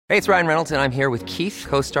Hey, it's Ryan Reynolds, and I'm here with Keith,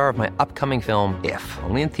 co-star of my upcoming film, If,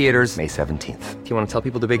 only in theaters May 17th. Do you want to tell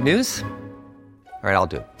people the big news? All right, I'll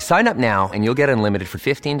do it. Sign up now and you'll get unlimited for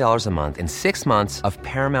 $15 a month and 6 months of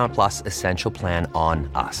Paramount Plus Essential Plan on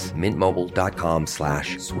us.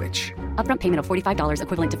 MintMobile.com/switch. Upfront payment of $45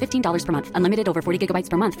 equivalent to $15 per month. Unlimited over 40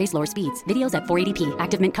 gigabytes per month. Face lower speeds. Videos at 480p.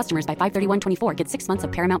 Active Mint customers by 531.24 get 6 months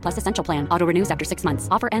of Paramount Plus Essential Plan. Auto renews after 6 months.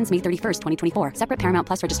 Offer ends May 31st, 2024. Separate Paramount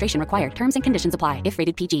Plus registration required. Terms and conditions apply if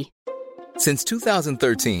rated PG. Since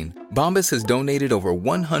 2013, Bombas has donated over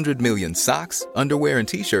 100 million socks, underwear, and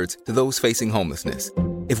T-shirts to those facing homelessness.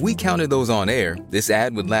 If we counted those on air, this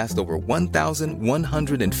ad would last over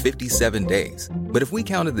 1,157 days. But if we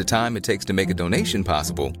counted the time it takes to make a donation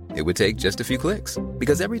possible, it would take just a few clicks.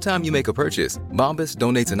 Because every time you make a purchase, Bombas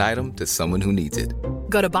donates an item to someone who needs it.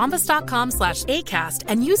 Go to bombas.com/ACAST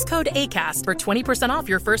and use code ACAST for 20% off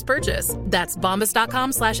your first purchase. That's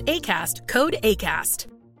bombas.com/ACAST, code ACAST.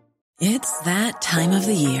 It's that time of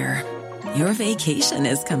the year. Your vacation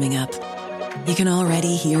is coming up. You can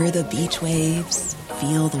already hear the beach waves,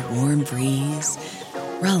 feel the warm breeze,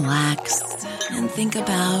 relax, and think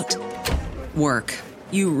about work.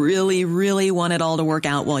 You really, really want it all to work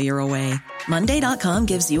out while you're away. Monday.com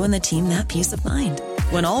gives you and the team that peace of mind.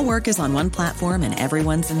 When all work is on one platform and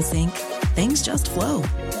everyone's in sync, things just flow.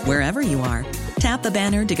 Wherever you are, tap the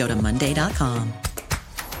banner to go to Monday.com.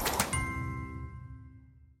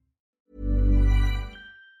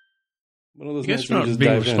 You guys are not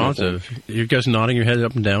being responsive. You guys nodding your head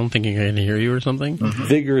up and down, thinking I can hear you or something? Mm-hmm.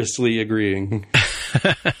 Vigorously agreeing.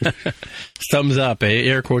 Thumbs up, eh?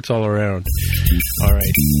 Air quotes all around. All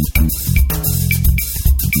right.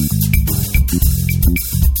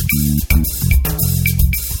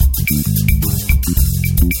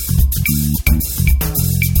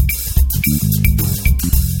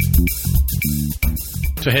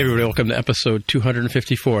 So, hey, everybody, welcome to episode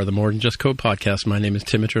 254 of the More Than Just Code podcast. My name is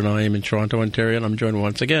Timothy, and I am in Toronto, Ontario, and I'm joined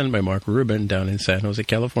once again by Mark Rubin down in San Jose,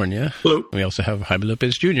 California. Hello. We also have Jaime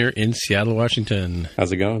Lopez Jr. in Seattle, Washington.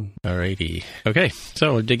 How's it going? All righty. Okay,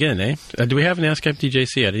 so dig in, eh? Do we have an Ask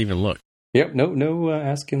MTJC? I didn't even look. Yep, no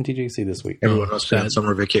Ask Him TJC this week. Everyone must be on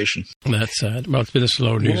summer vacation. That's sad. Well, it's been a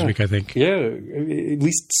slow news week, I think. Yeah, at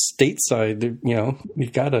least stateside,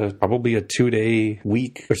 we've got probably a 2-day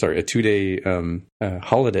week, or sorry, a 2-day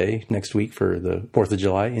holiday next week for the 4th of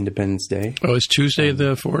July, Independence Day. Oh, is Tuesday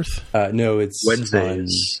the 4th? No, it's Wednesday.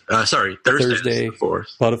 Thursday. The 4th.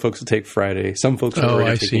 A lot of folks will take Friday. Some folks are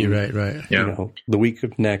already taking, right. Yeah. The week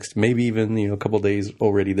of next, maybe even, a couple of days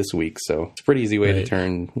already this week. So it's a pretty easy way to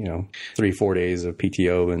turn, 3-4 days of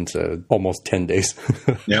PTO into almost 10 days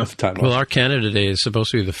of time off. Well, our Canada Day is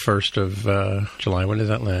supposed to be the 1st of July. When does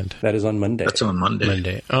that land? That is on Monday. That's on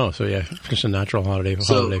Monday. Oh, so yeah, just a natural holiday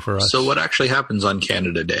for us. So what actually happens on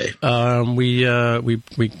Canada Day? We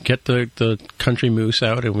get the country moose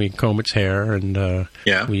out and we comb its hair and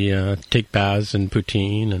we take baths in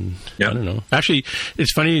poutine and I don't know. Actually,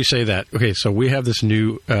 it's funny you say that. Okay, so we have this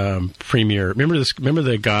new premier. Remember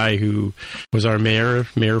the guy who was our Mayor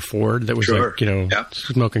Ford? That was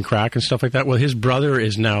smoking crack and stuff like that. Well, his brother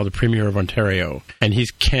is now the Premier of Ontario, and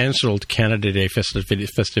he's cancelled Canada Day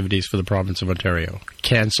festivities for the province of Ontario.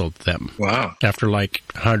 Cancelled them. Wow. After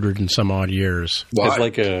 100 and some odd years. Why?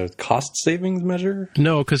 As a cost savings measure?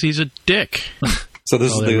 No, because he's a dick. So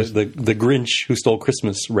this is the Grinch who stole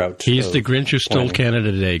Christmas route. He's the Grinch who stole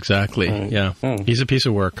Canada Day, exactly. Right. Yeah. Oh. He's a piece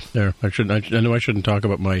of work. There. I know I shouldn't talk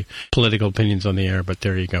about my political opinions on the air, but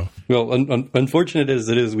there you go. Well, unfortunate as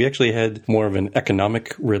it is, we actually had more of an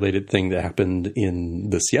economic-related thing that happened in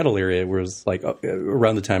the Seattle area, where it was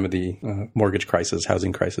around the time of the mortgage crisis,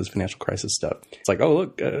 housing crisis, financial crisis stuff. It's oh,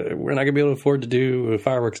 look, we're not going to be able to afford to do a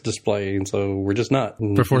fireworks display, and so we're just not.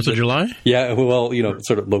 For 4th of July? Yeah, well,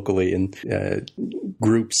 sort of locally, and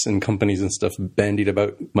groups and companies and stuff bandied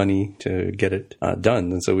about money to get it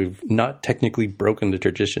done. And so we've not technically broken the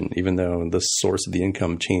tradition, even though the source of the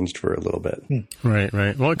income changed for a little bit. Right.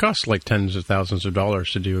 Well, it costs tens of thousands of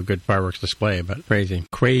dollars to do a good fireworks display, but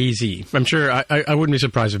crazy. I'm sure I wouldn't be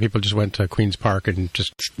surprised if people just went to Queen's Park and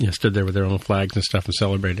just stood there with their own flags and stuff and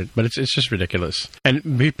celebrated. But it's just ridiculous. And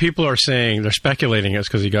people are saying, they're speculating it's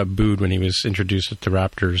because he got booed when he was introduced at the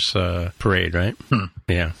Raptors parade, right?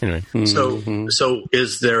 Yeah, anyway. So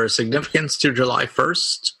is there a significance to July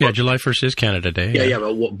 1st? Yeah, July 1st is Canada Day. Yeah,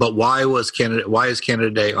 but why is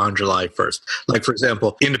Canada Day on July 1st? For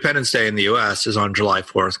example, Independence Day in the U.S. is on July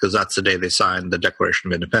 4th because that's the day they signed the Declaration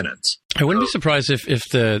of Independence. I wouldn't be surprised if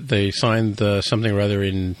they signed something or other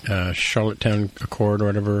in Charlottetown Accord or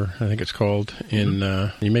whatever I think it's called.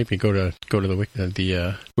 In you make me go to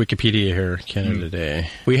the Wikipedia here, Canada Day.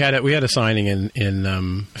 We had a signing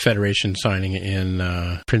in Federation signing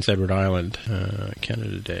in Prince Edward Island,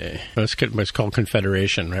 Canada Day. It's called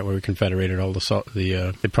Confederation, right? Where we confederated all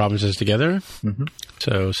the provinces together. Mm-hmm.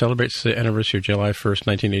 So celebrates the anniversary of July 1st,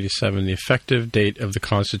 1987, the effective date of the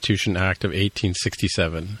Constitution Act of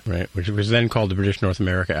 1867, right? Which was then called the British North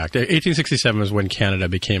America Act. 1867 was when Canada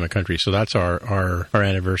became a country, so that's our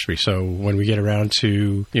anniversary. So when we get around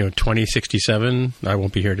to 2067, I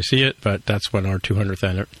won't be here to see it, but that's when our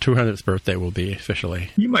 200th birthday will be officially.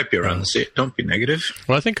 You might be around to see it. Don't be negative.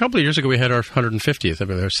 Well, I think a couple of years ago we had our 150th. I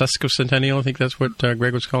mean, our sesquicentennial. I think that's what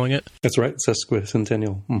Greg was calling it. That's right,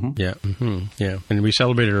 sesquicentennial. Mm-hmm. Yeah, mm-hmm. Yeah, and we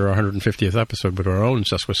celebrated our 150th episode with our own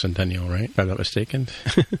sesquicentennial, right? If I'm not mistaken.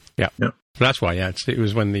 Yeah. Yep. That's why, yeah. It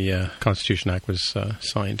was when the Constitution Act was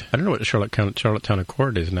signed. I don't know what the Charlottetown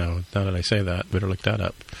Accord is now that I say that. Better look that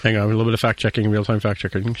up. Hang on, a little bit of fact-checking, real-time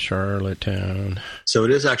fact-checking. Charlottetown. So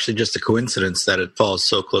it is actually just a coincidence that it falls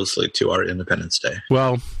so closely to our Independence Day.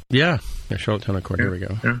 Well, yeah. Charlottetown Accord, here we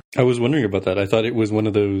go. Yeah. I was wondering about that. I thought it was one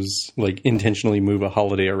of those, intentionally move a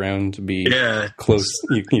holiday around to be close,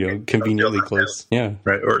 conveniently close. Yeah.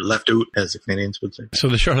 Right, or left out, as the Canadians would say. So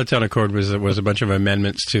the Charlottetown Accord was a bunch of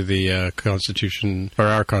amendments to the Constitution, or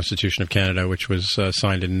our Constitution of Canada, which was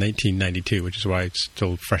signed in 1992, which is why it's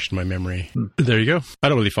still fresh in my memory. There you go. I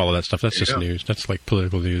don't really follow that stuff. That's just news. That's like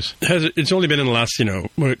political news. It's only been in the last,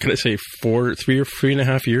 what can I say,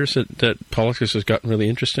 3.5 years that politics has gotten really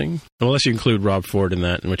interesting. Unless you include Rob Ford in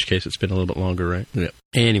that, in which case it's been a little bit longer, right? Yeah.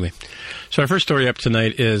 Anyway, so our first story up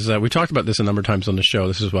tonight is, we talked about this a number of times on the show,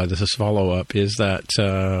 this is why this is follow-up, is that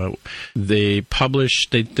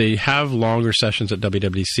they have longer sessions at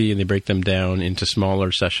WWDC and they break them down into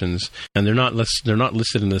smaller sessions, and they're not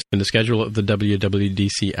listed in the schedule of the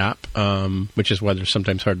WWDC app, which is why they're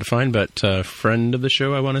sometimes hard to find, but a friend of the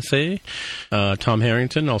show, I want to say, Tom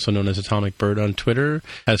Harrington, also known as Atomic Bird on Twitter,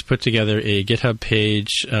 has put together a GitHub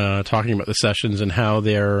page talking about the sessions and how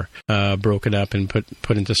they're broken up and put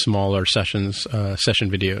into smaller sessions, session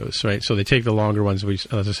videos, right? So they take the longer ones,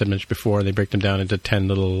 as I said, mentioned before, they break them down into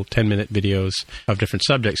 10-minute videos of different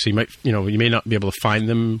subjects. So you may not be able to find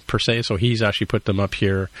them per se. So he's actually put them up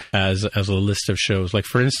here as a list of shows. Like,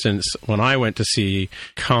 for instance, when I went to see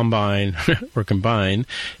Combine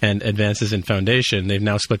and Advances in Foundation, they've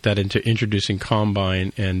now split that into Introducing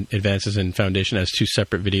Combine and Advances in Foundation as two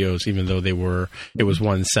separate videos, even though it was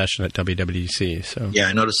one session at WWDC. So yeah,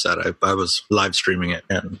 I noticed that. I was live streaming it.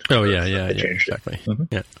 And exactly. Mm-hmm.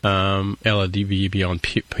 Yeah. LLDB Beyond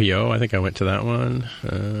PO. I think I went to that one.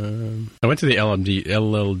 I went to the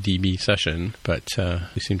LLDB session, but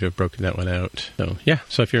we seem to have broken that one out. So yeah.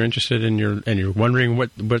 So if you're interested and you're wondering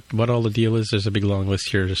what all the deal is, there's a big long list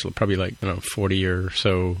here. There's probably 40 or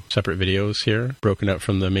so separate videos here, broken out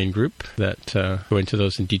from the main group that go into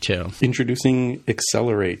those in detail. Introducing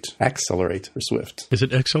Accelerate for Swift. Is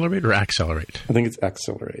it Accelerate or Accelerate? I think it's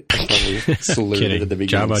Accelerate. Probably saluted at the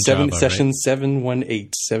beginning. Session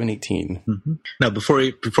 718, 718. Mm-hmm. Now, before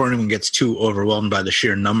anyone gets too overwhelmed by the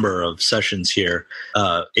sheer number of sessions here,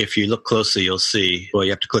 if you look closely, you'll see. Well,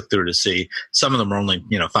 you have to click through to see. Some of them are only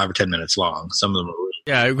 5 or 10 minutes long. Some of them are.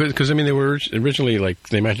 Yeah, because they were originally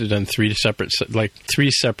they might have done three separate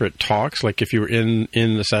talks. Like if you were in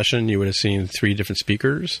the session, you would have seen 3 different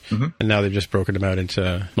speakers, mm-hmm. and now they've just broken them out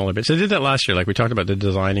into smaller bits. They did that last year. Like we talked about the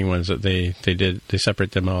designing ones that they did. They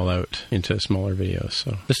separate them all out into smaller videos.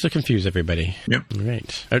 So just to confuse everybody. Yep. All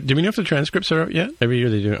right. Do we know if the transcripts are out yet? Every year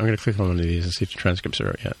they do. I'm going to click on one of these and see if the transcripts are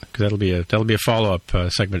out yet, because that'll be a follow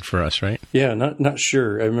up segment for us, right? Yeah, not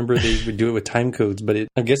sure. I remember they would do it with time codes, but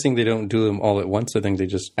I'm guessing they don't do them all at once. I think they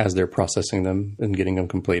just, as they're processing them and getting them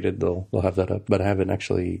completed, they'll have that up. But I haven't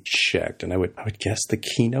actually checked, and I would guess the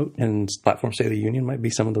Keynote and Platform State of the Union might be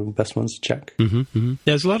some of the best ones to check. Mm-hmm, mm-hmm. Yeah,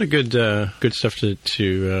 there's a lot of good stuff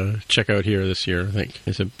to check out here this year. I think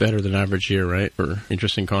it's a better than average year, right, for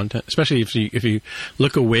interesting content. Especially if you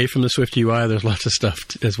look away from the SwiftUI, there's lots of stuff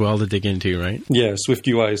as well to dig into, right? Yeah,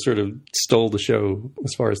 SwiftUI sort of stole the show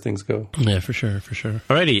as far as things go. Yeah, for sure.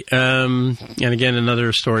 Alrighty, and again,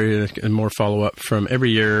 another story, more follow up from from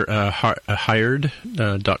every year,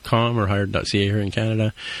 hired.com or hired.ca here in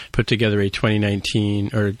Canada put together a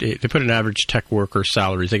 2019, or they put an average tech worker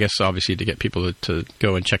salaries, I guess obviously to get people to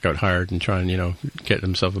go and check out Hired and try and, get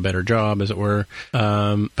themselves a better job, as it were.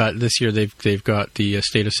 But this year they've got the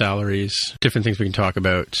state of salaries, different things we can talk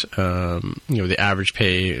about, the average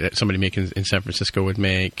pay that somebody making in San Francisco would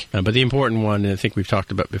make. But the important one, and I think we've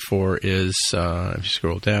talked about before, is, if you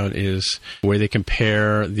scroll down, is where they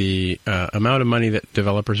compare the amount of money that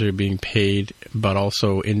developers are being paid, but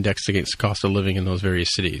also indexed against the cost of living in those various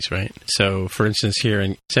cities, right? So, for instance, here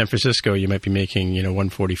in San Francisco, you might be making,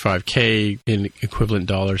 $145K in equivalent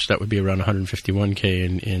dollars. That would be around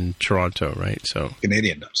 $151K in Toronto, right? So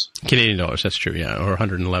Canadian dollars, that's true, yeah. Or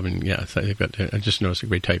 111, yeah. I just noticed a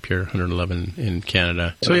great type here, 111 in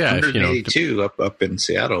Canada. So, yeah. 182 up in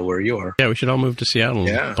Seattle, where you are. Yeah, we should all move to Seattle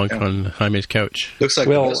and bunk on Jaime's couch. Looks like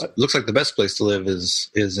the best place to live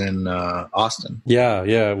is in Austin.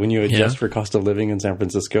 Yeah. When you adjust for cost of living in San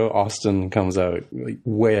Francisco, Austin comes out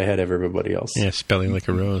way ahead of everybody else. Yeah, spelling like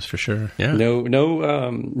a rose for sure. Yeah.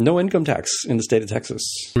 No income tax in the state of Texas.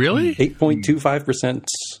 Really?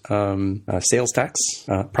 8.25% sales tax.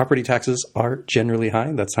 Property taxes are generally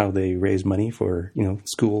high. That's how they raise money for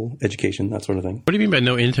school, education, that sort of thing. What do you mean by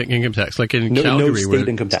no income tax? Like in Calgary, no state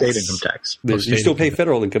income tax. State income tax. You still pay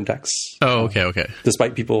federal income tax. Oh, okay.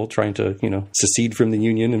 Despite people trying to secede from the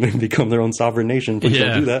union and become their own sovereign nation, please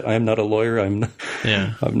don't do that. I am not a lawyer. I'm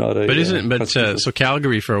not a. So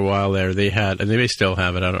Calgary for a while there, they had, and they may still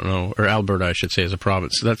have it. I don't know, or Alberta, I should say, as a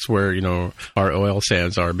province. So that's where our oil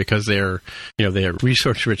sands are, because they're a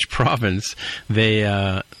resource-rich province.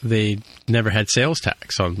 They never had sales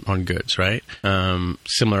tax on goods, right?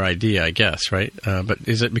 Similar idea, I guess, right? But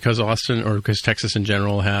is it because Austin or because Texas in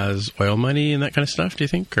general has oil money and that kind of stuff, do you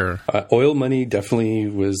think? Or oil money definitely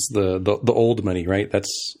was the old money, right?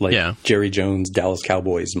 That's like Jerry Jones, Dallas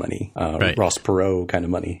Cowboys money, right. Ross Perot kind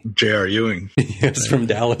of money. J.R. Ewing. Yes, from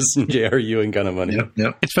Dallas and J.R. Ewing kind of money.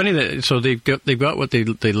 Yep. It's funny that, so they've got what they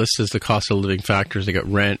list as the cost of living factors. They got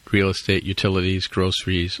rent, real estate, utilities,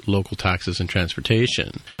 groceries, local taxes, and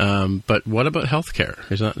transportation. But what about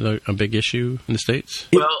healthcare? Is that a big issue in the States?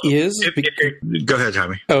 It is. Go ahead,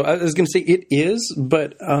 Tommy. Oh, I was going to say it is,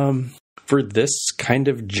 but for this kind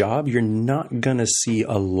of job, you're not going to see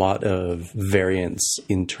a lot of variance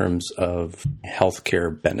in terms of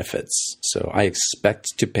healthcare benefits. So I expect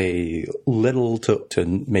to pay little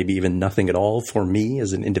to maybe even nothing at all for me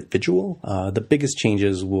as an individual. The biggest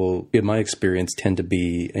changes will, in my experience, tend to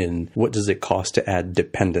be in what does it cost to add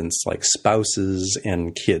dependents like spouses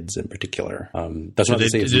and kids in particular. That's not to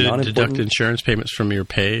say it's not important. Deduct insurance payments from your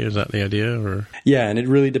pay? Is that the idea? Or yeah, and it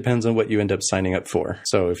really depends on what you end up signing up for.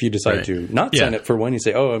 So if you decide to not sign up for one, you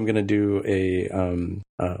say, oh, I'm going to do a,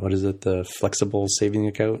 the flexible saving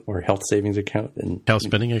account or health savings account. And health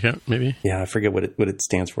spending account, maybe? Yeah, I forget what it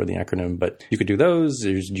stands for, the acronym, but you could do those.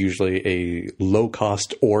 There's usually a low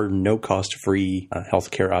cost or no cost free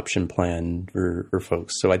healthcare option plan for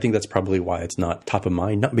folks. So I think that's probably why it's not top of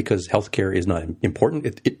mind, not because healthcare is not important.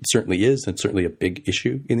 It certainly is. It's certainly a big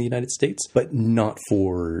issue in the United States, but not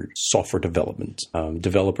for software development.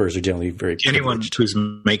 Developers are generally very anyone who's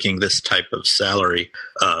making this type of salary,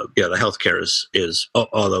 the healthcare is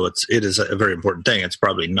although it is a very important thing, it's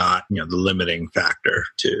probably not the limiting factor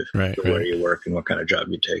to where you work and what kind of job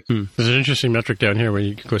you take. There's an interesting metric down here where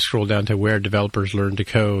you can go scroll down to where developers learn to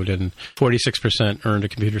code, and 46% earned a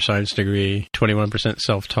computer science degree, 21%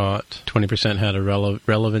 self-taught, 20% had a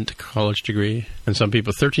relevant college degree, and some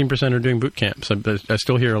people, 13% are doing boot camps. I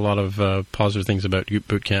still hear a lot of positive things about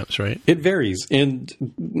boot camps, right? It varies, and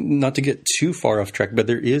not to get too far off track, but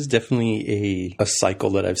there is definitely a cycle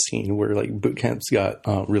that I've seen where like boot camps got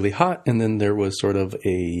really hot, and then there was sort of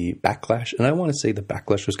a backlash. And I want to say the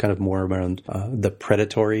backlash was kind of more around the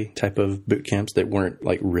predatory type of boot camps that weren't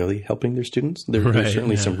like really helping their students. There's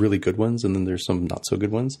certainly some really good ones, and then there's some not so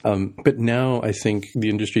good ones. But now I think the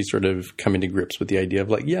industry sort of coming to grips with the idea of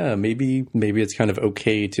like, yeah, maybe it's kind of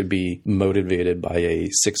okay to be motivated by a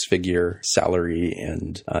 6-figure salary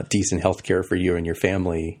and decent healthcare for you and your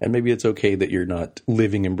family, and maybe it's okay that you're not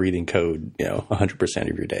living and breathing code 100%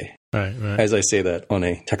 of your day. Right. As I say that on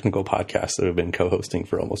a technical podcast that I've been co-hosting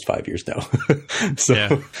for almost 5 years now.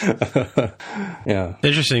 Yeah.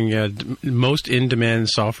 Interesting. Most in-demand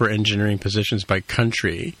software engineering positions by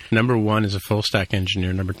country. Number 1 is a full-stack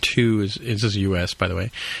engineer. Number 2 is US, by the way,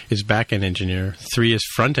 is back-end engineer. 3 is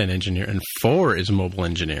front-end engineer. And 4 is mobile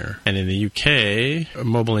engineer. And in the UK, a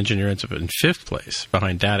mobile engineer ends up in 5th place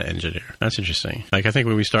behind data engineer. That's interesting. Like, I think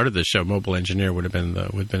when we started this show, mobile engineer would have been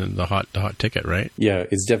the hot ticket, right? Yeah,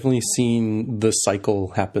 it's definitely definitely seen the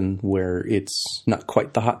cycle happen where it's not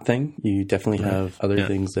quite the hot thing. You definitely have other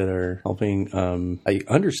things that are helping. I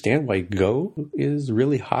understand why Go is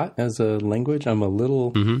really hot as a language. I'm a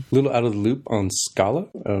little out of the loop on Scala.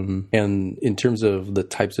 And in terms of the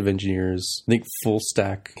types of engineers, I think full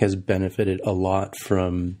stack has benefited a lot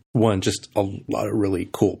from one, just a lot of really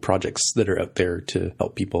cool projects that are out there to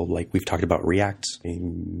help people. Like we've talked about React. We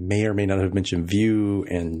may or may not have mentioned Vue.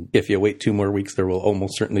 And if you wait 2 more weeks, there will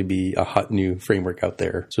almost certainly be a hot new framework out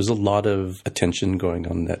there. So there's a lot of attention going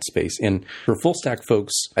on in that space. And for full stack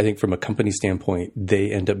folks, I think from a company standpoint,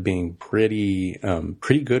 they end up being pretty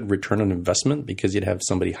good return on investment, because you'd have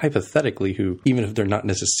somebody hypothetically who, even if they're not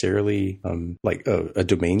necessarily like a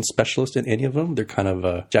domain specialist in any of them, they're kind of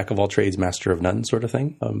a jack of all trades, master of none sort of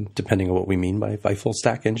thing. Depending on what we mean by full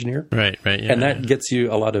stack engineer. Right. Yeah, and that gets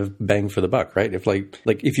you a lot of bang for the buck, right? If like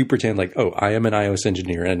if you pretend like, oh, I am an iOS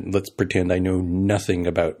engineer, and let's pretend I know nothing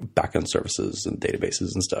about backend services and databases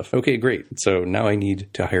and stuff. Okay, great. So now I need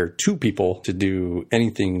to hire 2 people to do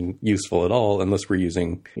anything useful at all, unless we're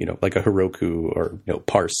using, like a Heroku or,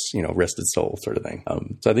 Parse, rested soul sort of thing.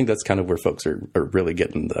 So I think that's kind of where folks are really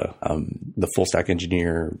getting the full stack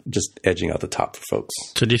engineer just edging out the top for folks.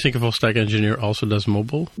 So do you think a full stack engineer also does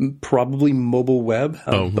mobile? Probably mobile web,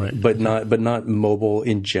 but not mobile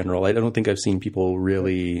in general. I don't think I've seen people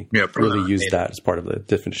really use that as part of the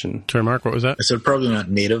definition. Sorry, Mark, what was that? I said probably not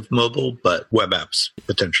native mobile, but web apps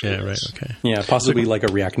potentially. Yeah, right. Okay. Yeah, possibly like a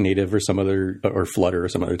React Native or some other, or Flutter or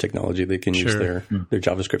some other technology they can use their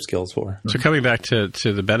JavaScript skills for. So coming back to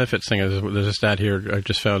the benefits thing, there's a stat here I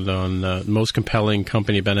just found on most compelling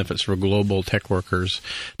company benefits for global tech workers.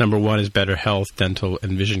 Number 1 is better health, dental,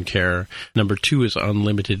 and vision care. Number 2 is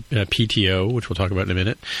unlimited PTO, which we'll talk about in a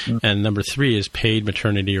minute. And number 3 is paid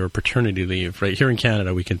maternity or paternity leave. Right here in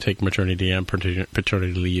Canada, we can take maternity and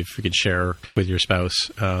paternity leave. You can share with your spouse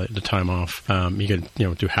the time off. You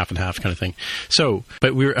can do half and half kind of thing. So,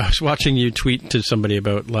 but I was watching you tweet to somebody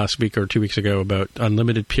about last week or 2 weeks ago about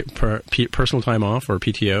unlimited personal time off, or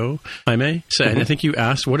PTO, Jaime. So, and I think you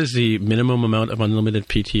asked, what is the minimum amount of unlimited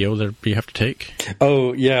PTO that you have to take?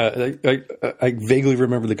 Oh, yeah. I vaguely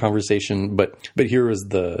remember the conversation, but here was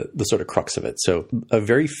the sort of crux of it. So a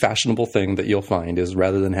very fashionable thing that you'll find is,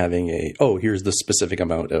 rather than having here's the specific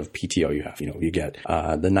amount of PTO you have, you get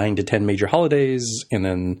the 9 to 10 major holidays, and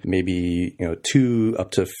then maybe 2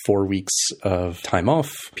 up to 4 weeks of time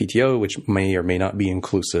off PTO, which may or may not be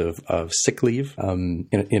inclusive of sick leave,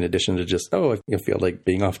 in addition to just, I feel like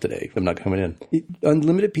being off today, I'm not coming in.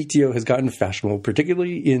 Unlimited PTO has gotten fashionable,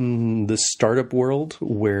 particularly in the startup world,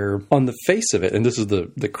 where on the face of it, and this is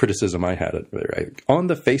the criticism I had, right? On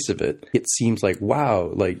the face of it, it seems like,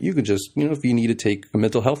 wow, like you can just, if you need to take a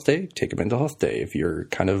mental health day, take a mental health day. If you're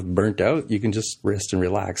kind of burnt out, you can just rest and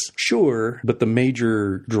relax. Sure, but the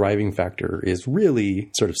major driving factor is really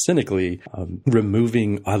sort of cynically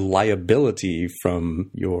removing a liability from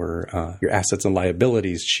your assets and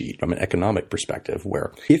liabilities sheet from an economic perspective,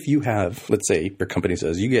 where if you have, let's say your company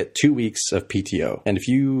says you get 2 weeks of PTO, and if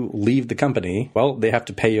you leave the company, well, they have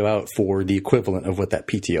to pay you out for the equivalent of what that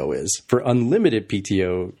PTO is. For unlimited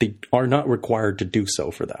PTO, they are not required to do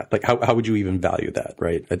so for that. Like, how would you even value that,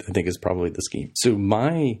 right? I think is probably the scheme. So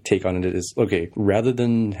my take on it is, okay, rather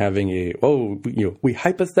than having we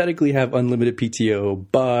hypothetically have unlimited PTO,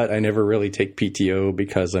 but I never really take PTO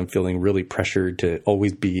because I'm feeling really pressured to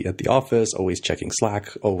always be at the office, always checking Slack,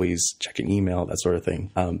 always checking email, that sort of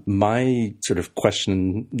thing. My sort of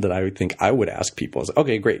question that I would think I would ask people is,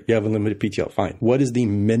 okay, great, you have unlimited PTO, fine. What is the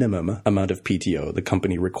minimum amount of PTO the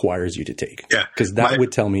company requires you to take? Yeah. Because that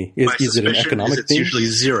would tell me, is it an economic thing? It's usually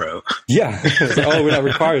 0. Yeah. It's like, we're not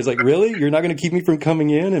required. It's like, really? You're not going to keep me from coming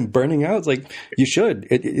in and burning out? It's like, you should.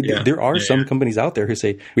 There are some companies out there who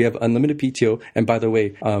say, we have unlimited PTO, and by the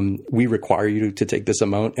way, we require you to take this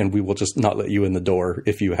amount, and we will just not let you in the door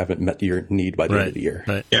if you haven't met your need by the end of the year.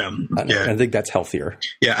 Right. Yeah. I think that's healthier.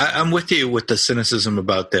 Yeah, I'm with you with the cynicism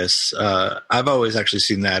about this. I've always actually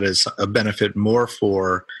seen that as a benefit more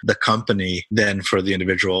for the company than for the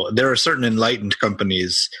individual. There are certain enlightened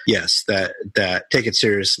companies, yes, that take it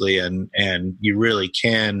seriously, and you really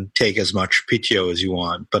can take as much PTO as you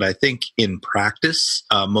want. But I think in practice,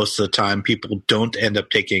 most of the time, people don't end up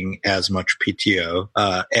taking as much PTO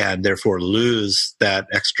and therefore lose that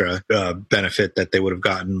extra benefit that they would have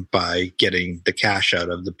gotten by getting the cash out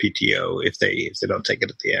of the PTO if they don't take it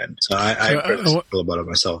at the end. So I feel about it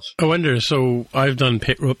myself. I wonder, so I've done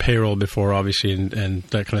payroll before, obviously, and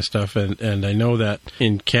that kind of stuff. And I know that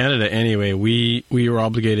in Canada, anyway, we were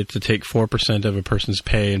obligated to take 4% of a person's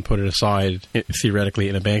pay and put it aside, theoretically,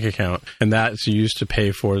 in a bank account. And that's used to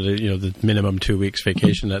pay for the minimum 2 weeks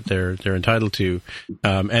vacation that they're entitled to. you.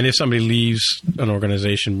 And if somebody leaves an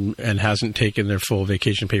organization and hasn't taken their full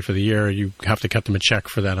vacation pay for the year, you have to cut them a check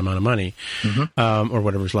for that amount of money, or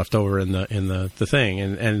whatever's left over in the thing.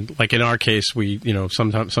 And like in our case, we,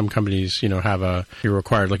 sometimes some companies, you're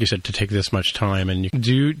required, like you said, to take this much time. And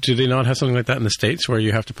do they not have something like that in the States where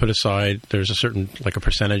you have to put aside, there's a certain, like a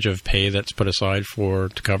percentage of pay that's put aside to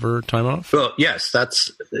cover time off? Well, yes,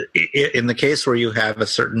 that's in the case where you have a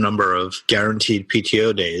certain number of guaranteed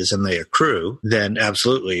PTO days and they accrue, then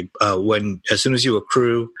absolutely. As soon as you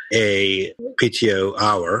accrue a PTO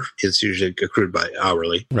hour, it's usually accrued by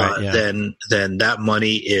hourly. Right, Then that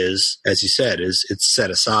money is, as you said, it's set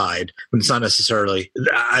aside. It's not necessarily.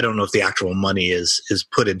 I don't know if the actual money is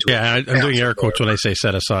put into. Yeah, I'm doing air quotes when I say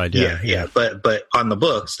set aside. Yeah. But on the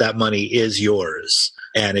books, that money is yours.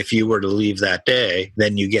 And if you were to leave that day,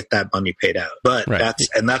 then you get that money paid out. But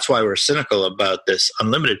that's why we're cynical about this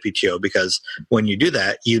unlimited PTO, because when you do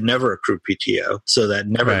that, you never accrue PTO. So that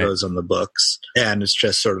never goes on the books. And it's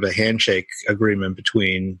just sort of a handshake agreement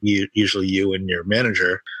between usually you and your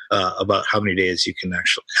manager about how many days you can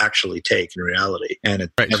actually take in reality. And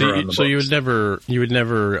it's never on the books. So you would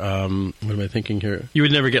never, what am I thinking here?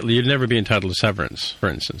 You'd never be entitled to severance, for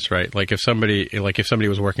instance, right? Like if somebody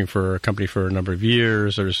was working for a company for a number of years,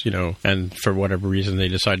 and for whatever reason they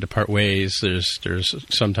decide to part ways, there's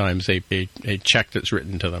sometimes a check that's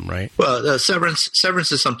written to them, right? Well, severance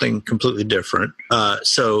is something completely different.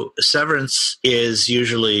 So severance is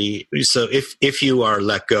usually, so if you are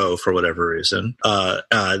let go for whatever reason,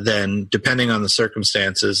 then depending on the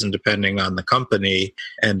circumstances and depending on the company,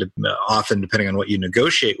 and often depending on what you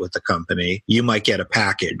negotiate with the company, you might get a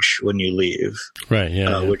package when you leave,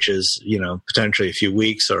 right? Which is potentially a few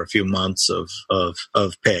weeks or a few months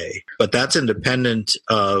of pay, but that's independent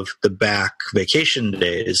of the back vacation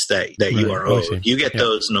days that you are owed. You get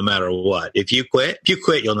those no matter what. If you quit,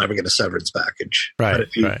 you'll never get a severance package. Right. But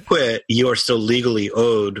if you quit, you are still legally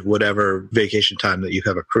owed whatever vacation time that you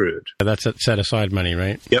have accrued. That's set aside money,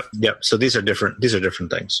 right? Yep. So these are different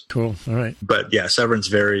things. Cool. All right. But yeah, severance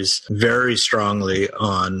varies very strongly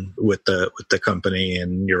with the company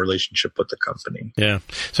and your relationship with the company. Yeah.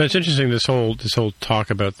 So it's interesting, this whole talk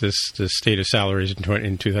about this state of salaries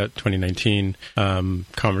into that 2019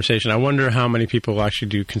 conversation. I wonder how many people actually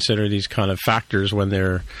do consider these kind of factors when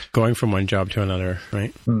they're going from one job to another,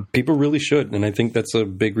 right? People really should. And I think that's a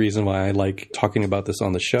big reason why I like talking about this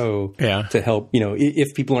on the show, to help,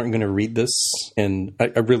 if people aren't going to read this, and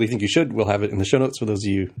I really think you should, we'll have it in the show notes for those of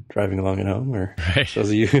you driving along at home, or those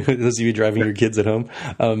of you driving your kids at home.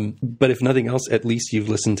 But if nothing else, at least you've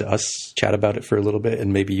listened to us chat about it for a little bit,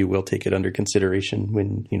 and maybe you will take it under consideration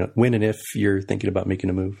when and if you're thinking about making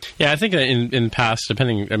a move. Yeah, I think that in past,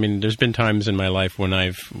 there's been times in my life when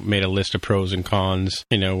I've made a list of pros and cons,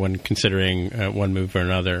 when considering one move or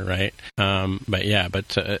another, right?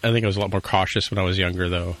 But I think I was a lot more cautious when I was younger,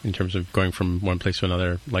 though, in terms of going from one place to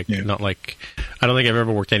another. Not like, I don't think I've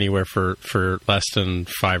ever worked anywhere for less than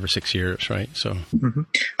 5 or 6 years, right? So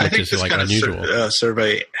I think this kind of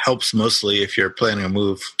survey helps mostly if you're planning a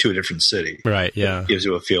move to a different city. Right. Yeah. It gives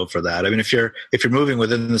you a feel for that. I mean, if you're moving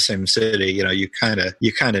within the same city, you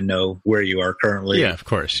kind of know where you are currently. Yeah, of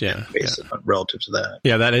course. Yeah. Relative to that.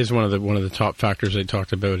 Yeah, that is one of the top factors they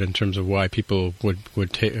talked about in terms of why people would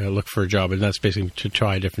look for a job, and that's basically to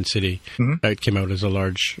try a different city. That came out as a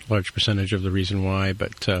large percentage of the reason why.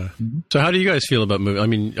 But so, how do you guys feel about moving? I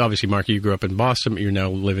mean, obviously, Mark, you grew up in Boston, but you now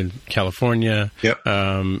live in California. Yep.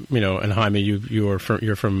 And Jaime, you're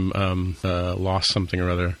from Lost something or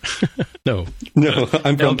other. No,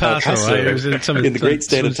 I'm from El Paso, right? In the great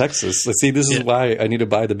state of Texas. See, this is why I need to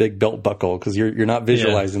buy the big belt buckle, because you're not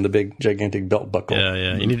visualizing the big gigantic belt buckle.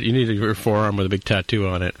 Yeah. You need your forearm with a big tattoo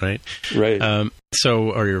on it, right? Right.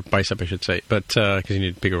 Or your bicep, I should say, but because you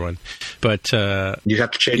need a bigger one. But you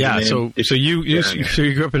have to change. Yeah. Your name. So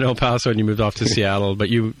you grew up in El Paso and you moved off to Seattle, but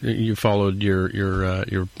you followed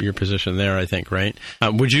your position there, I think, right?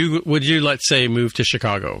 Would you let's say move to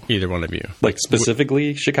Chicago? Either one of you, like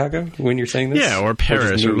specifically Chicago, when you're saying this? Yeah, or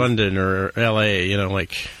Paris, or London, or LA.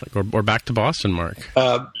 Or back to Boston, Mark.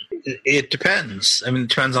 It depends. I mean, it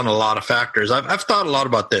depends on a lot of factors. I've thought a lot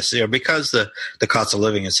about this, because the cost of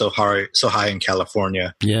living is so high in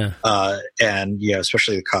California. Yeah. And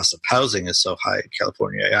especially the cost of housing is so high in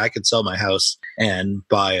California. I could sell my house and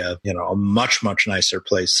buy a much nicer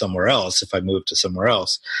place somewhere else if I moved to somewhere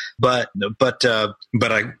else. But I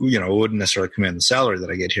wouldn't necessarily command the salary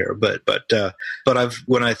that I get here. But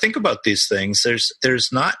when I think about these things, there's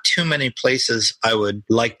not too many places I would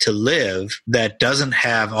like to live that doesn't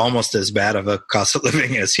have almost almost as bad of a cost of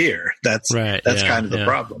living as here. That's kind of the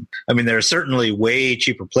problem. I mean, there are certainly way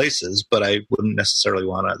cheaper places, but I wouldn't necessarily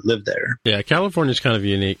want to live there. Yeah, California's kind of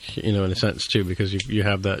unique, in a sense too, because you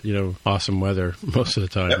have that, awesome weather most of the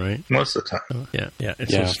time, right? Most of the time.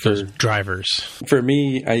 It's just for drivers. For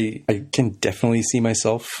me, I can definitely see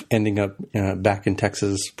myself ending up back in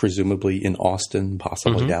Texas, presumably in Austin,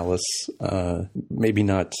 possibly Dallas. Maybe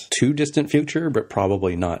not too distant future, but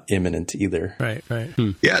probably not imminent either. Right.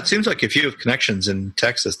 Yeah, it seems like if you have connections in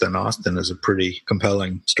Texas, then Austin is a pretty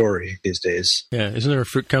compelling story these days. Yeah, isn't there a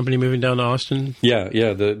fruit company moving down to Austin? Yeah.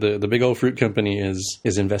 The big old fruit company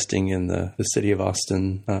is investing in the city of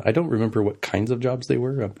Austin. I don't remember what kinds of jobs they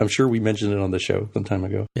were. I'm sure we mentioned it on the show some time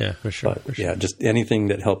ago. Yeah, for sure. Yeah, just anything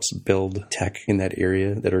that helps build tech in that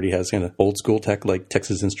area that already has kind of old school tech like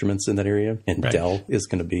Texas Instruments in that area, and Dell is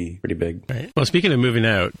going to be pretty big. Right. Well, speaking of moving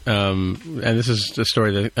out, and this is a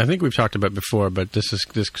story that I think we've talked about before, but this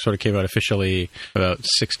sort of came out officially about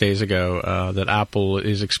 6 days ago, that Apple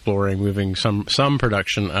is exploring moving some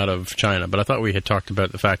production out of China. But I thought we had talked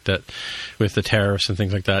about the fact that with the tariffs and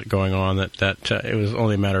things like that going on, that it was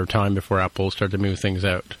only a matter of time before Apple started to move things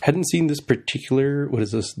out. Hadn't seen this particular, what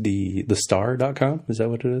is this, the star.com? Is that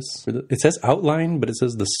what it is? It says outline, but it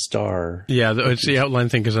says the star. Yeah, it's the outline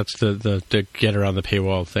thing because that's the get around the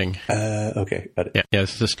paywall thing. Okay, got it. Yeah,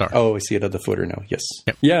 it's the star. Oh, I see it at the footer now. Yes.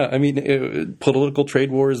 Yep. Yeah, I mean, political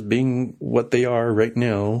trade wars being what they are right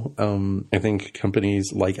now, I think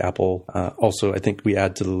companies like Apple, also, I think we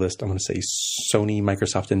add to the list, I'm going to say Sony,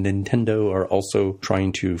 Microsoft, and Nintendo are also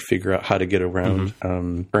trying to figure out how to get around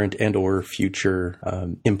current and or future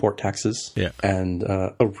import taxes. Yeah. And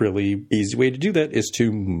a really easy way to do that is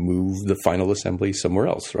to move the final assembly somewhere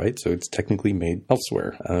else, right? So it's technically made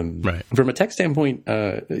elsewhere. Right. From a tech standpoint,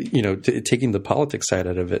 taking the politics side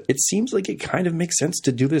out of it, it seems like it kind of makes sense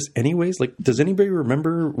to do this anyways. Like, does anybody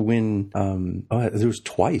remember when there was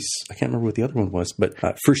twice? I can't remember what the other one was, but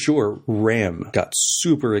for sure, RAM got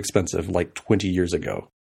super expensive like 20 years ago.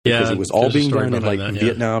 Because it was all being done in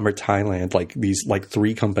Vietnam or Thailand, like these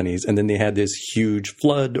 3 companies. And then they had this huge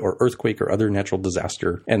flood or earthquake or other natural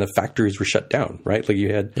disaster and the factories were shut down, right? Like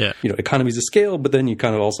you had, economies of scale, but then you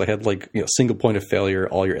kind of also had single point of failure,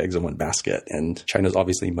 all your eggs in one basket. And China's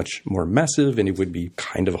obviously much more massive and it would be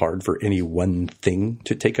kind of hard for any one thing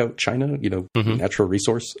to take out China,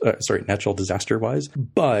 natural disaster wise.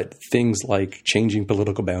 But things like changing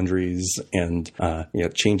political boundaries and,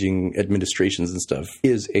 changing administrations and stuff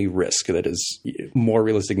is a risk that is more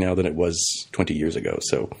realistic now than it was 20 years ago.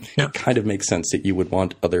 So it kind of makes sense that you would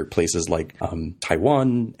want other places like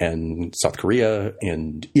Taiwan and South Korea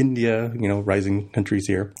and India, rising countries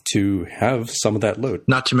here, to have some of that load.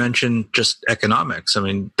 Not to mention just economics. I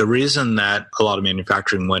mean, the reason that a lot of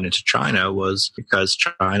manufacturing went into China was because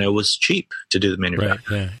China was cheap to do the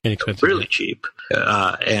manufacturing. Right, inexpensive. Really cheap.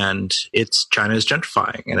 And China is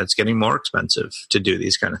gentrifying and it's getting more expensive to do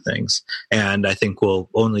these kind of things. And I think we'll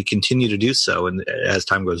only continue to do so. And as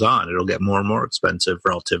time goes on, it'll get more and more expensive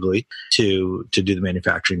relatively to do the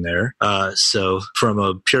manufacturing there. So from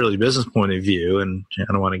a purely business point of view, and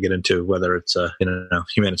I don't want to get into whether it's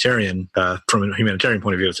humanitarian, from a humanitarian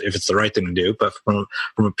point of view, if it's the right thing to do, but from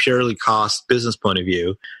a purely cost business point of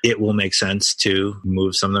view, it will make sense to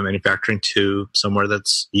move some of the manufacturing to somewhere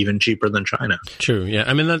that's even cheaper than China. True. Yeah.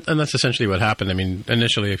 I mean, that's essentially what happened. I mean,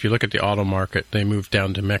 initially, if you look at the auto market, they moved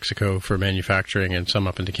down to Mexico for manufacturing and some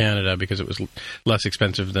up into Canada because it was less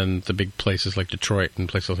expensive than the big places like Detroit and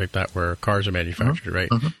places like that where cars are manufactured, right?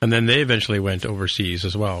 And then they eventually went overseas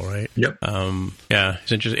as well, right? Yep. Yeah,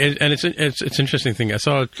 it's interesting. And it's an interesting thing. I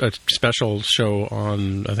saw a special show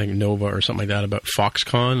on, I think, Nova or something like that about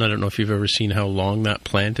Foxconn. I don't know if you've ever seen how long that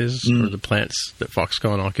plant is or the plants that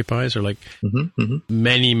Foxconn occupies are like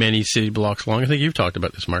many, many city blocks long. I think you've talked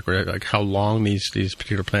about this, Mark, right? Like how long these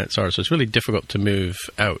particular plants are. So it's really difficult to move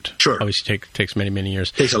out. Sure. Obviously takes many, many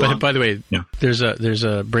years. But by the way, there's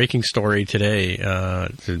a breaking story today.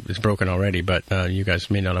 It's broken already, but you guys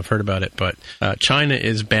may not have heard about it. But China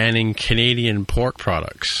is banning Canadian pork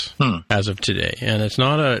products as of today, and it's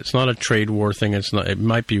not a trade war thing. It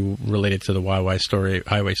might be related to the highway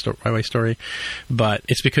story, but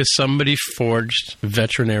it's because somebody forged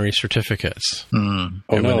veterinary certificates when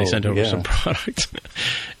they sent over some product,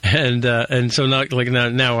 and so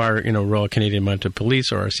now our Royal Canadian Mounted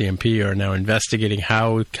Police or our CMP are now investigating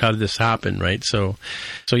how did this happen, right? So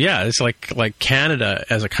yeah, it's like Canada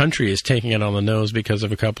as a country is taking it on the nose because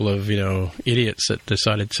of a couple of idiots that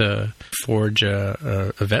decided to forge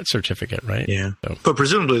a vet certificate, right? Yeah. So. But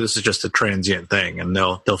presumably this is just a transient thing, and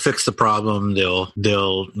they'll fix the problem. They'll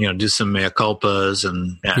do some mea culpas,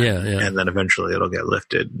 and then eventually it'll get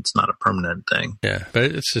lifted. It's not a permanent thing. Yeah, but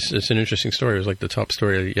it's an interesting story. It was like the top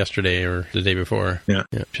story yesterday or the day before. Yeah,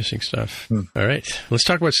 interesting stuff. All right, let's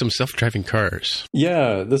talk about some self-driving cars.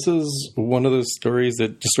 Yeah, this is one of those stories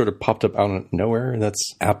that just sort of popped up out of nowhere. That's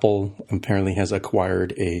Apple apparently has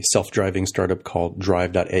acquired a self-driving startup called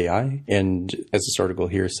Drive.ai, and as this article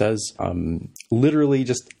here says, literally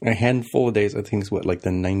just a handful of days, I think it's like the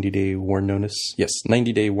 90-day warn notice. Yes,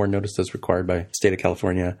 90-day warn notice that's required by the state of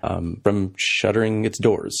California from shuttering its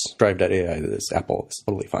doors. Drive.ai, this Apple is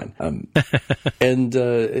totally fine. And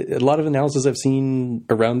a lot of analysis I've seen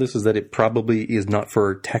around this is that it probably is not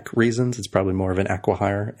for tech reasons. It's probably more of an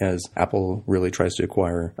acqui-hire, as Apple really tries to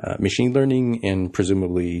acquire machine learning and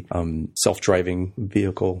presumably self-driving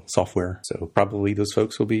vehicle software. So probably those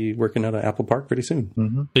folks will be working out of Apple Park pretty soon.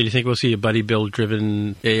 So do you think we'll see a Buddy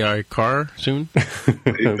Build-driven AI car soon?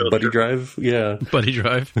 Buddy Drive? Yeah. Buddy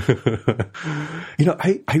Drive?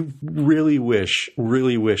 I really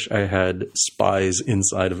wish I had spies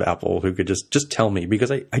inside of Apple who could just tell me,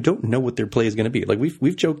 because I don't know what their play is going to be. Like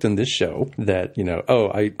we've joked in this show that,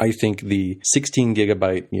 I think the 16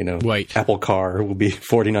 gigabyte, White Apple car will be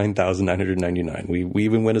 $49,999. We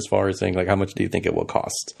even went as far as saying, like, how much do you think it will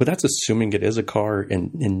cost? But that's assuming it is a car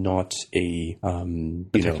and not a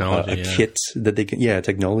kit that they can,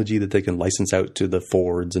 technology that they can license out to the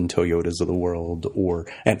Fords and Toyotas of the world, or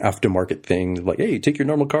an aftermarket thing like, hey, take your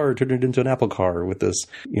normal car, turn it into an Apple car with this,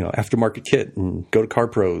 aftermarket kit and go to Car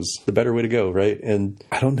Pros, the better way to go, right? And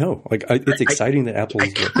I don't know. Like, it's exciting that Apple's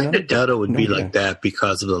working on it. I kind of doubt it would be like that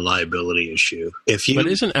because of the liability issue. But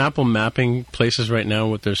isn't Apple mapping places right now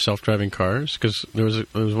with their self-driving cars? Because there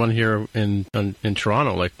was one here in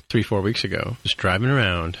Toronto like 3-4 weeks ago, just driving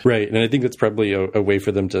around. Right, and I think that's probably a way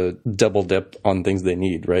for them to double dip on things they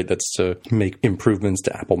need, right? That's to make improvements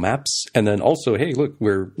to Apple Maps, and then also, hey, look,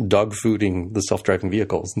 we're dog fooding the self-driving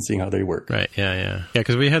vehicles and seeing how they work. Right, yeah.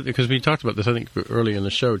 Because we talked about this, I think, early in the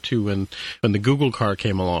show too, when the Google car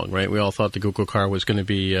came along, right? We all thought the Google car was going to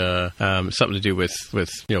be something to do with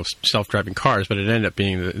self-driving cars, but it ended up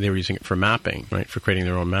being that they were using it for mapping, right? For creating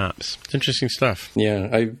their own maps. It's interesting stuff.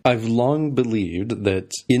 Yeah, I've long believed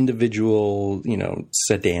that individual,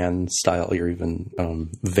 sedan style or even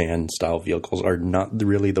van style vehicles are not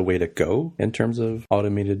really the way to go in terms of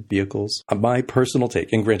automated vehicles. My personal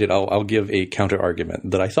take, and granted, I'll give a counter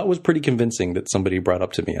argument that I thought was pretty convincing that somebody brought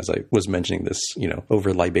up to me as I was mentioning this,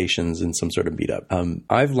 over libations in some sort of meetup.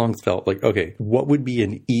 I've long felt like, okay, what would be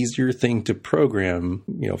an easier thing to program,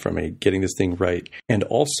 from a getting this thing right, and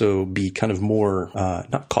also be kind of more,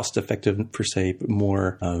 not cost effective per se, but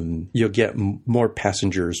more, you'll get more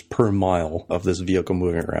passengers per mile of this vehicle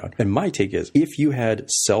moving around. And my take is, if you had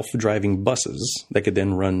self-driving buses that could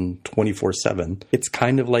then run 24/7, it's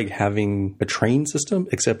kind of like having a train system,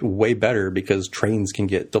 except way better, because trains can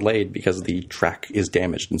get delayed because the track is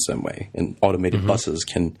damaged in some way, and automated buses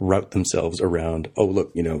can route themselves around. Oh,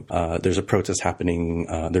 look, there's a protest happening.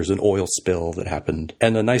 There's an oil spill that happened.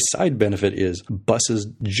 And the nice side benefit is buses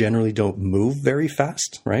generally don't move very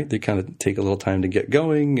fast, right? They kind of take a little time to get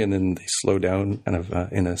going, and then they slow down kind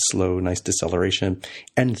of in a slow, nice deceleration.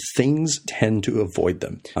 And things tend to avoid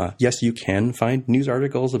them. Yes, you can find news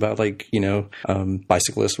articles about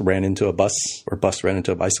bicyclists ran into a bus or bus ran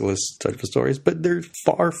into a bicyclist type of stories, but they're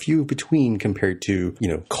far few between compared to,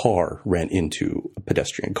 car ran into a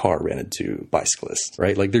pedestrian, car ran into bicyclists,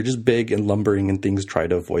 right? Like, they're just big and lumbering and things try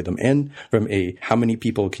to avoid them. And from how many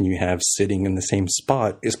people can you have sitting in the same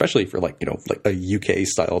spot, especially for like a UK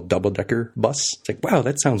style double-decker bus? It's like, wow,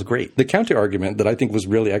 that sounds great. The counter argument that I think was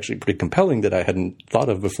really actually pretty compelling that I hadn't thought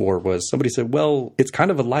of before was somebody said, well, it's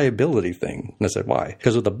kind of a liability thing. And I said, why?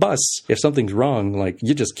 Because with a bus, if something's wrong, like,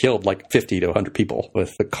 you just killed like 50 to 100 people.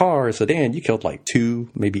 With the car, a sedan, you killed like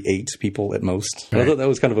 2, maybe 8 people at most. Right. I thought that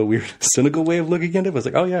was kind of a weird, cynical way of looking at it. I was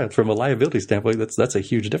like, oh yeah, from a liability standpoint, that's a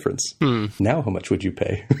huge difference. Now, how much would you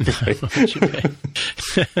pay?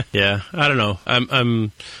 Yeah, I don't know.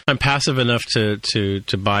 I'm passive enough to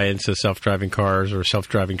buy into self-driving cars or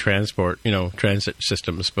self-driving transport, transit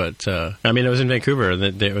systems. But I was in Vancouver,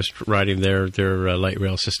 and they was riding their light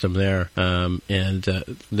rail system there, and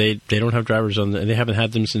they don't have drivers on. They haven't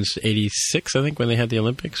had them since '86, I think, when they had the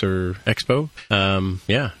Olympics or Expo.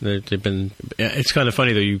 They've been. It's kind of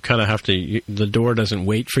funny though. You kind of have to. The door doesn't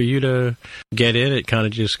wait for you to get in. It kind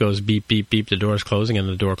of just goes beep beep beep. The door's closing, and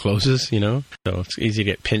the door closes. So it's easy to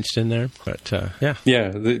get pinched in there. there.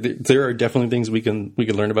 But there are definitely things we can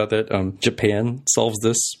learn about that. Japan solves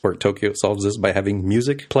this, or Tokyo solves this by having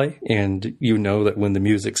music play, and you know that when the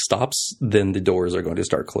music stops, then the doors are going to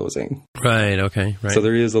start closing. Right. Okay. Right. So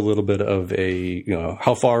there is a little bit of a,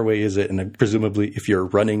 how far away is it? And presumably, if you're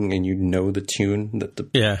running and you know the tune that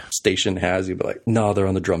the station has, you'd be like, no, they're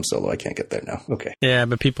on the drum solo. I can't get there now. Okay. Yeah,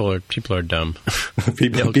 but people are dumb.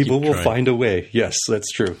 people will find a way. Yes,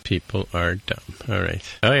 that's true. People are dumb. All right.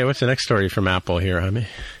 Oh yeah. What's the next story from Apple here, Jaime?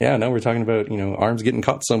 Yeah. Now we're talking about arms getting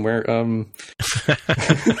caught somewhere.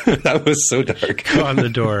 That was so dark. Caught on the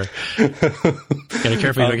door. Gotta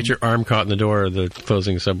carefully don't get your arm caught in the door of the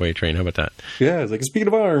closing subway train. How about that? Yeah, it's like, speaking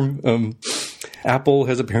of arm, Apple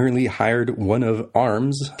has apparently hired one of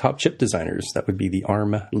ARM's top chip designers. That would be the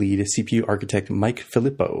ARM lead CPU architect, Mike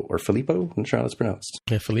Filippo, or Filippo? I'm not sure how it's pronounced.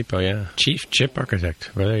 Yeah, Filippo, yeah. Chief chip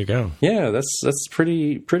architect. Well, there you go. Yeah, that's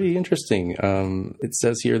pretty interesting. It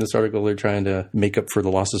says here in this article they're trying to make up for the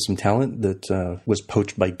loss of some talent that was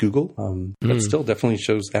poached by Google. But still definitely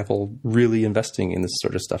shows Apple really investing in this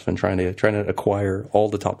sort of stuff and trying to acquire all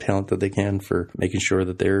the top talent that they can for making sure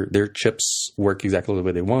that their chips work exactly the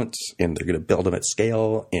way they want, and they're going to build them at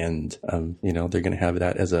scale, and they're going to have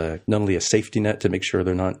that as not only a safety net to make sure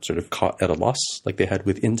they're not sort of caught at a loss like they had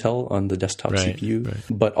with Intel on the desktop CPU,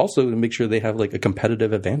 but also to make sure they have like a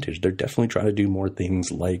competitive advantage. They're definitely trying to do more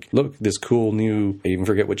things like, look, this cool new, I even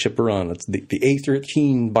forget what chip we're on. It's the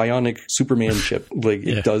A13 Bionic Superman chip. Like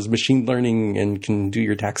it does machine learning and can do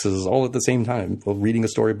your taxes all at the same time while reading a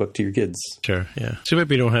storybook to your kids. Sure, yeah. So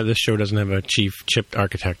maybe this show doesn't have a chief chip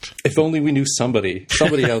architect. If only we knew somebody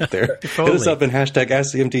out there. Hit us up in hashtag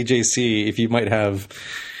AskMTJC if you might have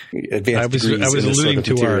advanced degrees. I was alluding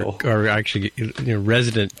to material. our actually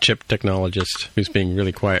resident chip technologist who's being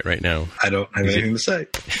really quiet right now. I don't have anything to say.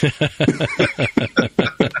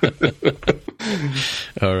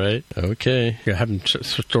 All right. Okay. I haven't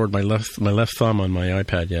stored my left thumb on my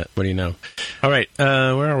iPad yet. What do you know? All right.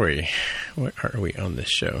 Where are we? What are we on this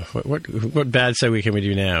show? What bad segue can we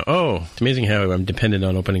do now? Oh, it's amazing how I'm dependent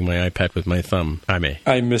on opening my iPad with my thumb. I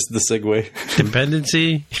missed the segue.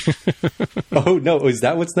 Dependency? Oh, no. Is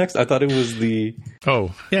that what's next? I thought it was the...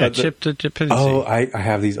 Oh, yeah, chip to dependency. Oh, I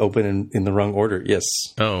have these open in the wrong order. Yes.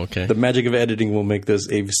 Oh, okay. The magic of editing will make this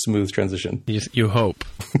a smooth transition. You hope.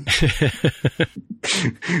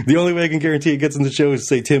 The only way I can guarantee it gets in the show is to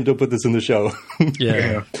say, Tim, don't put this in the show.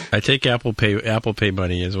 Yeah. I take Apple Pay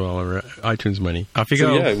money as well, or iTunes money. Off you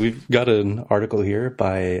go. Yeah, we've got an article here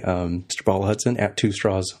by Mr. Paul Hudson at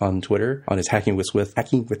 2straws on Twitter on his Hacking with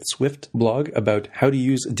Swift blog about how to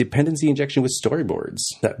use dependency injection with storyboards,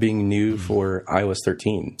 that being new for iOS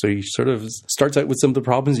 13. So he sort of starts out with some of the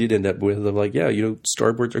problems you'd end up with of like,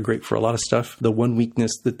 storyboards are great for a lot of stuff. The one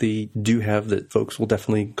weakness that they do have that folks will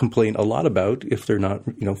definitely complain a lot about if they're not,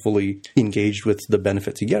 fully engaged with the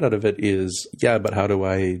benefits you get out of it is, but how do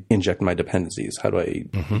I inject my dependencies? How do I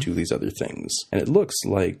do these other things? And it looks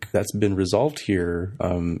like that's been resolved here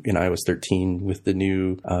in iOS 13 with the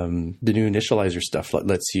new initializer stuff that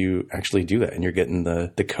lets you actually do that. And you're getting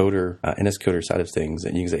the coder, NS coder side of things.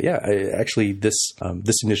 And you can say,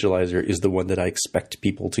 this initializer is the one that I expect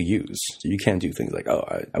people to use. So you can do things like,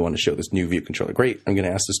 I want to show this new view controller. Great. I'm going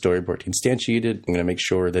to ask the storyboard to instantiate it. I'm going to make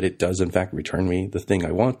sure that it does in fact return me the thing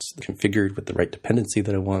I want, configured with the right dependency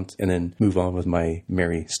that I want, and then move on with my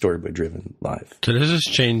merry storyboard-driven live. So does this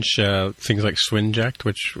change things like SwinJect,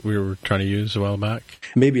 which we were trying to use a while back?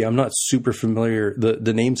 Maybe. I'm not super familiar.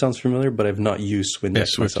 The name sounds familiar, but I've not used SwinJect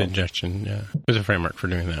Swift myself. injection, yeah. There's a framework for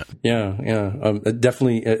doing that. Yeah.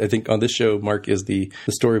 Definitely, I think on this show, Mark is the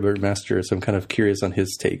storyboard master, so I'm kind of curious on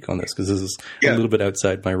his take on this, because this is a little bit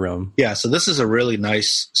outside my realm. Yeah, so this is a really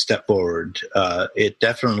nice step forward. It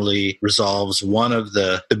definitely resolves one of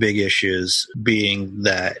the big issues, being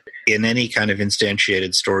that in any kind of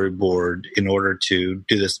instantiated storyboard, in order to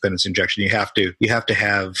do this dependency injection, you have to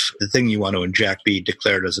have the thing you want to inject be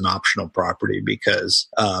declared as an optional property, because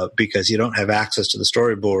you don't have access to the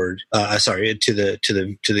storyboard, to the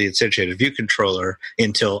instantiated view controller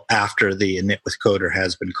until after the init with coder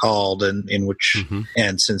has been called, and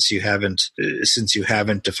since you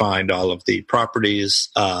haven't defined all of the properties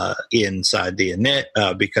inside the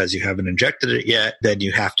init because you haven't injected it yet, then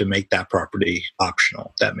you have to make that property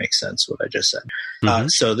optional. That makes sense, what I just said.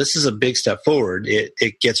 So this is a big step forward.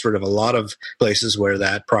 It gets rid of a lot of places where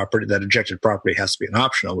that injected property has to be an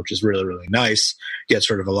optional, which is really, really nice. Gets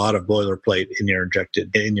rid of a lot of boilerplate in your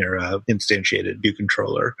instantiated view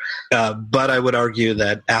controller. But I would argue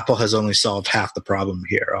that Apple has only solved half the problem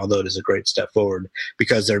here, although it is a great step forward,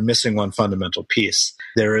 because they're missing one fundamental piece.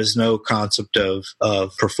 There is no concept of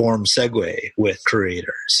perform segue with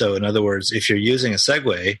Creator. So in other words, if you're using a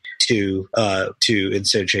segue to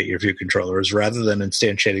instantiate your view controllers rather than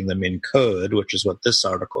instantiating them in code, which is what this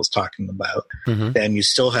article is talking about. Then you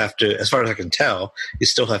still have to, as far as I can tell, you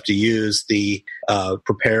still have to use the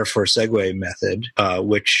prepare for segue method,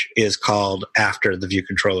 which is called after the view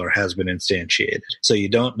controller has been instantiated. So you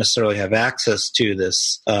don't necessarily have access to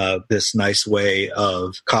this nice way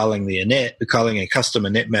of calling a custom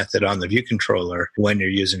init method on the view controller when you're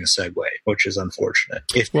using a segue, which is unfortunate.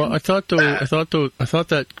 I thought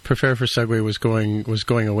that prepare for segue was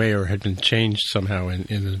going away or had been changed somehow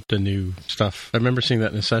in the new stuff. I remember seeing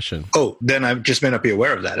that in a session. Oh, then I just may not be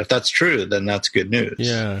aware of that. If that's true, then that's good news.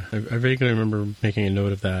 Yeah, I vaguely remember making a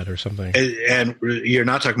note of that or something. And you're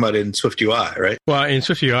not talking about in SwiftUI, right? Well, in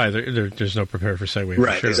SwiftUI, there's no prepare for segue.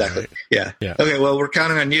 Right, sure, exactly. Right? Yeah. Okay, well, we're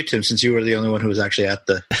counting on you, Tim, since you were the only one who was actually at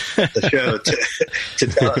the show to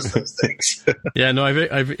tell us those things. Yeah, no,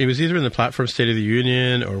 it was either in the platform State of the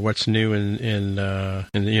Union or What's New in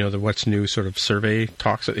the What's New sort of survey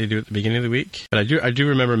talks that they do at the beginning of the week. But I do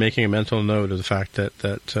remember making a mental note of the fact that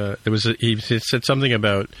there was he said something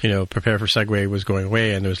about prepare for segue was going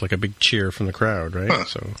away, and there was like a big cheer from the crowd, right? Huh.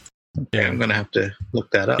 So yeah, I'm going to have to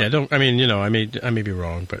look that up. Yeah, I may be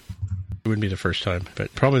wrong, but it wouldn't be the first time.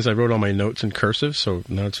 But the problem is I wrote all my notes in cursive, so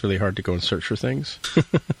now it's really hard to go and search for things.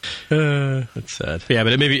 That's sad. But yeah,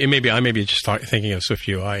 but I may be just thinking of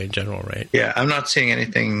SwiftUI in general, right? Yeah, I'm not seeing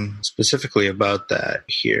anything specifically about that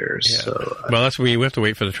here. Yeah. So well, we have to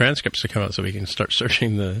wait for the transcripts to come out so we can start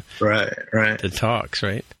searching the the talks,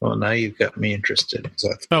 right? Well, now you've got me interested.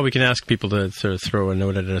 Exactly. Well, we can ask people to sort of throw a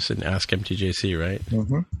note at us and ask MTJC, right?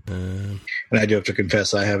 And I do have to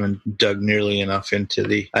confess I haven't dug nearly enough into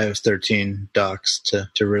the iOS 13 docs to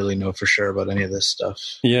really know for sure about any of this stuff.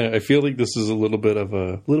 Yeah, I feel like this is a little bit of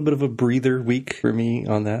a breather week for me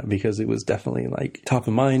on that, because it was definitely like top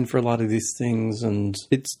of mind for a lot of these things, and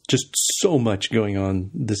it's just so much going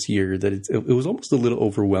on this year that it was almost a little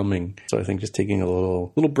overwhelming. So I think just taking a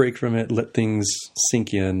little break from it, let things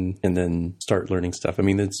sink in, and then start learning stuff. I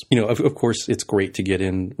mean, it's of course it's great to get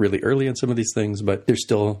in really early on some of these things, but there's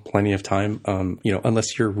still plenty of time.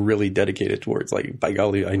 Unless you're really dedicated towards like, by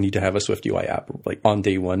golly, I need to have a SwiftUI app like on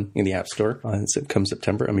day one in the App Store come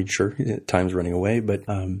September. I mean, sure, time's running away, but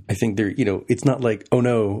I think it's not like, oh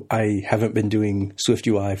no, I haven't been doing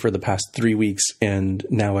SwiftUI for the past 3 weeks and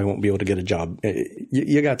now I won't be able to get a job.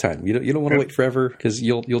 You got time. You don't want to wait forever, because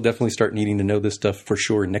you'll definitely start needing to know this stuff for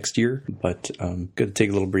sure next year. But good to take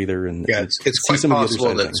a little breather and it's quite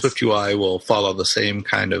possible that SwiftUI will follow the same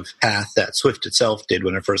kind of path that Swift itself did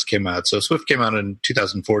when it first came out. So Swift came out in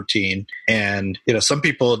 2014, and some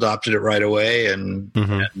people adopted it right away and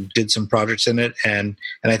did some projects in it. And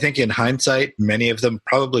I think in hindsight, many of them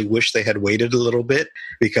probably wish they had waited a little bit,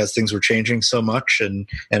 because things were changing so much. And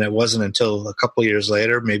it wasn't until a couple of years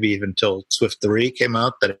later, maybe even until Swift 3 came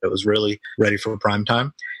out, that it was really ready for prime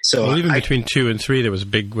time. So even between 2 and 3, there was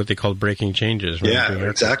big, what they called breaking changes. Right? Yeah,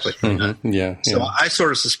 exactly. Yeah. So I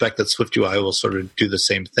sort of suspect that SwiftUI will sort of do the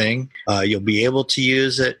same thing. You'll be able to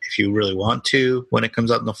use it if you really want to when it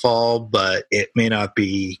comes out in the fall, but it may not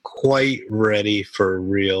be quite ready for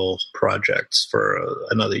real projects for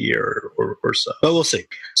another year or so. But we'll see.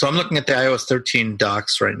 So I'm looking at the iOS 13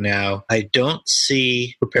 docs right now. I don't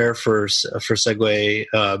see prepare for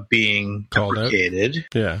segue being deprecated.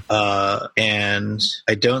 Yeah. And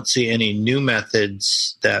I don't see any new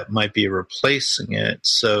methods that might be replacing it.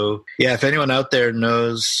 So yeah, if anyone out there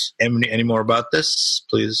knows any more about this,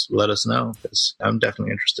 please let us know, because I'm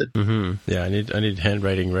definitely interested. Yeah, I need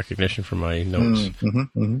handwriting recognition for my notes.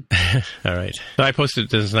 All right. So I posted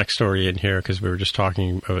this next story in here because we were just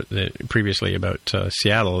talking previously about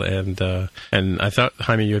Seattle, and I thought,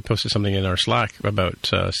 Jaime, you had posted something in our Slack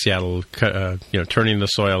about Seattle, turning the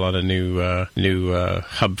soil on a new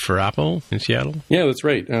hub for Apple in Seattle. Yeah, that's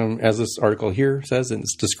right. As this article here says,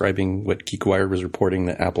 it's describing what GeekWire was reporting,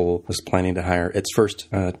 that Apple was planning to hire its first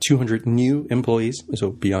 200 new employees,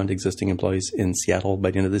 so beyond existing employees, in Seattle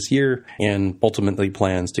by the end of this year, and ultimately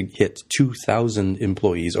plans to hit 2,000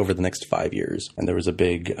 employees over the next 5 years. And there was a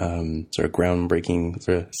big sort of groundbreaking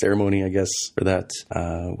sort of ceremony, I guess, for that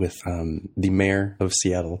with the mayor of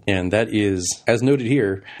Seattle. And that is, as noted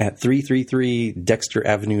here, at 333 Dexter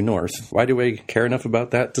Avenue North. Why do I care enough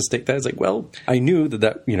about that to state that? It's like, well, I knew that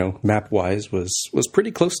that, map-wise was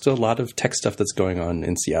pretty close to a lot of tech stuff that's going on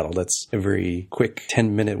in Seattle. That's a very quick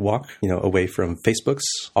 10-minute walk, away from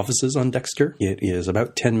Facebook's offices on Dexter. It is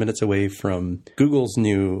about 10 minutes away from Google's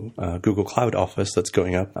new Google Cloud office that's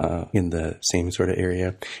going up in the same sort of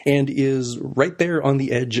area, and is right there on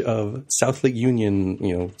the edge of South Lake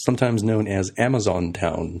Union, sometimes known as Amazon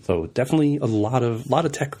Town. So definitely a lot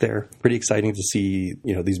of tech there. Pretty exciting to see,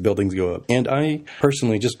 these buildings go up. And I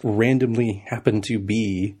personally just randomly happened to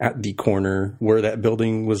be at the corner where that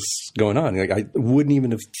building was going on. Like, I wouldn't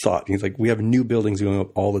even have thought. He's like, we have new buildings going up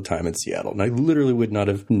all the time in Seattle. And I literally would not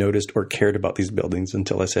have noticed or cared about these buildings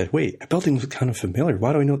until I said, wait, that building was kind of familiar.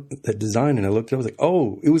 Why do I know that design? And I looked at it, I was like,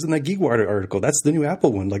 oh, it was in that GeekWire article. That's the new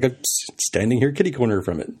Apple one. Like, I'm standing here kitty corner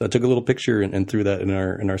from it. I took a little picture and threw that in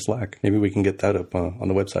our Slack. Maybe we can get that up on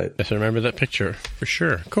the website. Yes, I remember that picture for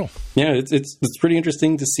sure. Cool. Yeah, it's pretty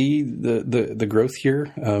interesting to see the growth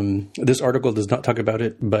here. This article does not talk about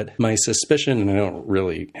it, but my suspicion, and I don't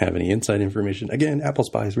really have any inside information. Again, Apple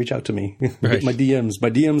spies, reach out to me. Right. My DMs. My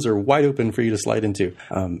DMs are wide open for you to slide into.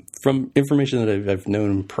 From information that I've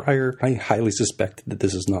known prior, I highly suspect that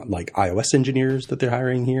this is not like iOS engineers that they're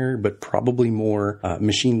hiring here, but probably more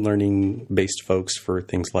machine learning based folks for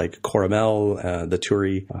things like CoreML. The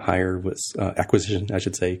Turi hire was acquisition, I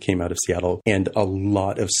should say, came out of Seattle, and a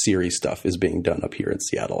lot of Siri stuff is being done up here in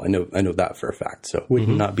Seattle. I know that for a fact. So would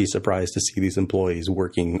not be surprised to see these employees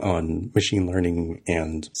working on machine learning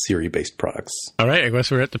and Siri based products. All right, I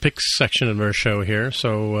guess we're at the picks section of our show here.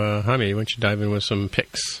 So, Jaime, why don't you dive in with some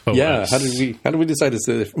picks? Yeah, how did we decide to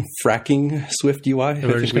say Fraking SwiftUI?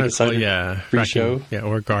 We're just going to call pre-show. Yeah,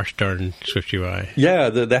 or gosh darn SwiftUI. Yeah,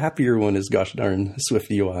 the happier one is gosh darn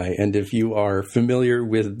SwiftUI. And if you are familiar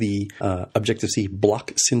with the Objective-C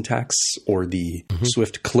block syntax or the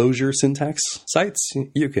Swift closure syntax sites,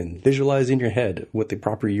 you can visualize in your head what the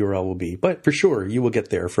proper URL will be. But for sure, you will get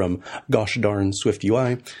there from gosh darn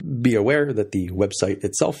SwiftUI. Be aware that the website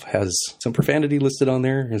itself has some profanity listed on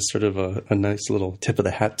there. It's sort of a nice little tip of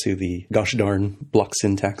the hat to the gosh darn block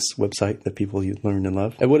syntax website that people you learn and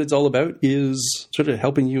love. And what it's all about is sort of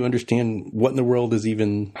helping you understand what in the world is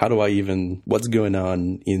what's going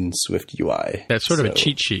on in SwiftUI. That's sort of a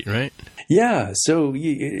cheat sheet, right? Yeah. So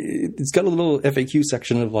it's got a little FAQ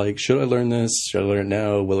section of like, should I learn this? Should I learn it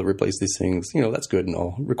now? Will it replace these things? That's good and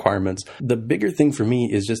all. Requirements. The bigger thing for me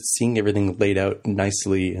is just seeing everything laid out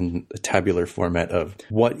nicely in a tabular format of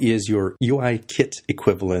what is your UI kit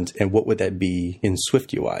equivalent and what would that be in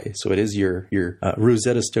SwiftUI. So it is your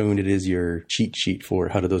Rosetta Stone. It is your cheat sheet for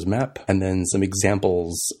how do those map, and then some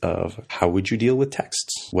examples of how would you deal with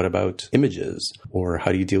text? What about images? Or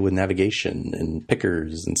how do you deal with navigation and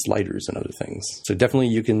pickers and sliders and other things? So definitely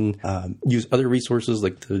you can use other resources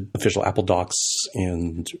like the official Apple Docs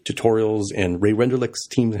and tutorials, and Ray Renderlich's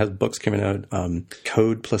team has books coming out.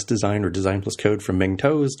 Code plus Design or Design plus Code from Meng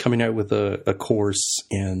To is coming out with a course,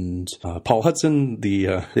 and Paul Hudson,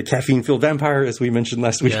 the caffeine-filled vampire, as we mentioned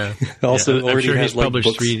last week, also already sure has he's published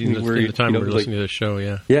books reading at the time we're listening to the show.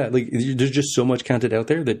 Yeah, like there's just so much content out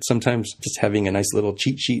there that sometimes just having a nice little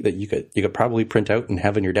cheat sheet that you could probably print out and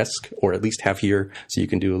have in your desk, or at least have here, so you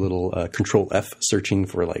can do a little Control F searching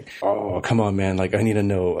for like, oh, come on, man, like I need to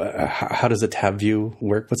know how does a tab view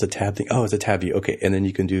work? What's a tab thing? Oh, it's a tab view. Okay, and then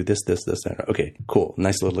you can do this, that. Okay, cool,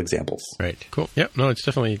 nice little examples. Right, cool. Yep, no, it's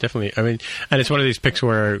definitely. I mean, and it's one of these picks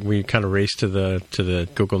where we kind of race to the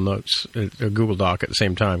Google Notes, Google Doc at the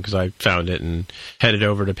same time, because I found it and headed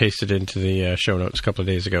over to paste it into the show notes a couple of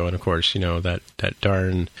days ago, and of course, that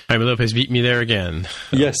darn Jaime Lopez beat me there again.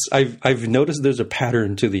 So. Yes, I've noticed there's a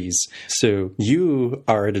pattern to these. So you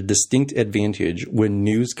are at a distinct advantage when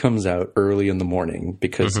news comes out early in the morning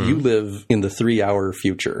because you live in the 3-hour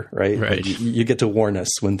future, right? Right. Like you get to warn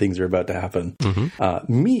us when things are about to happen.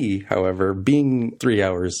 Me, however, being 3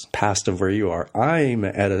 hours past of where you are, I'm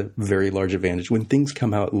at a very large advantage when things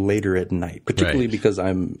come out later at night, particularly because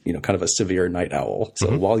I'm, kind of a severe night owl.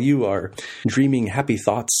 So while you are dreaming happy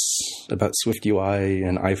thoughts about SwiftUI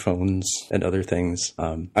and iPhones and other things,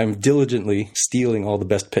 I'm diligently stealing all the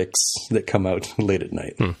best picks that come out late at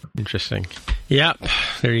night. Interesting. Yep.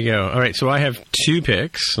 There you go. All right. So I have 2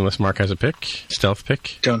 picks, unless Mark has a pick. Stealth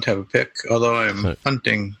pick. Don't have a pick, although I'm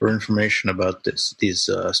hunting for information about these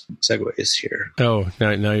segues here. Oh,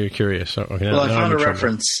 now you're curious. Okay, I found a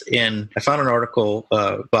reference I found an article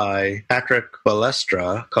by Patrick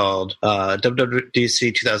Balestra called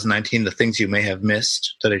WWDC 2019, The Things You May Have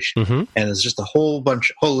Missed. And there's just a whole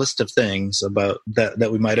list of things about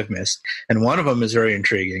that we might have missed. And one of them is very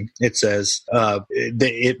intriguing. It says,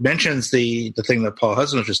 it mentions the thing that Paul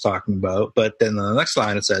Justin was just talking about. But then on the next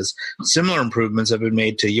line, it says, similar improvements have been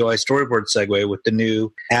made to UI storyboard segue with the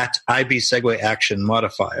new @IBSegwayAction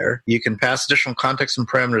modifier. You can pass additional context and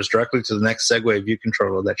parameters directly to the next segue view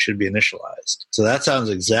controller that should be initialized. So that sounds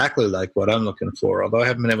exactly like what I'm looking for. Although I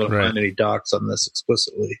haven't been able to find any docs on this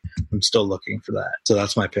explicitly, I'm still looking for that. So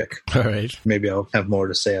that's my pick. All right. Maybe I'll have more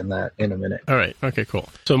to say on that in a minute. All right. Okay, cool.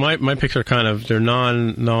 So my picks are kind of, they're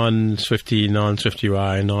non-Swifty,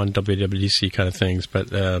 non-SwiftUI, non-WWDC kind of things. But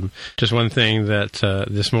just one thing that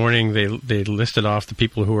this morning they listed off the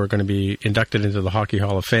people who are going to be inducted into the Hockey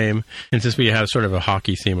Hall of Fame. And since we have sort of a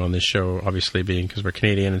hockey theme on this show, obviously being because we're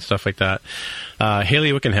Canadian and stuff like that,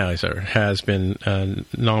 Hayley Wickenheiser has been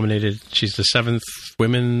nominated. She's the 7th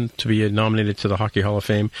woman to be nominated to the Hockey Hall of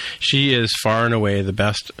Fame. She is far and away the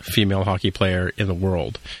best female hockey player in the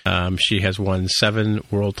world. She has won 7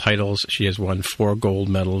 world titles. She has won 4 gold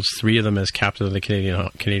medals, 3 of them as captain of the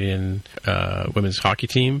Canadian women's hockey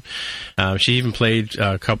team. She even played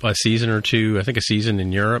a season or two, I think a season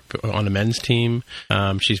in Europe on a men's team.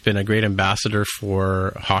 She's been a great ambassador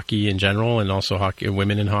for hockey in general and also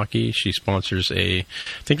women in hockey. She sponsors I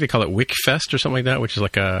think they call it Wick Fest or something like that, which is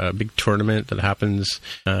like a big tournament that happens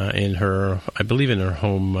in her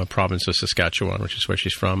home province of Saskatchewan, which is where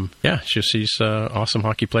she's from. Yeah, she's an awesome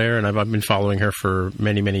hockey player, and I've been following her for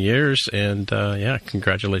many, many years. And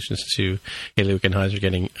congratulations to Hayley Wickenheiser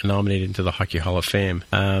getting nominated into the Hockey Hall of Fame.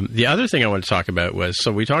 The other thing I want to talk about was,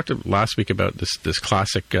 so we talked last week about this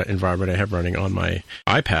classic environment I have running on my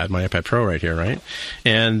iPad Pro right here, right?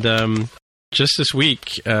 And just this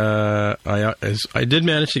week, I did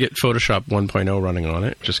manage to get Photoshop 1.0 running on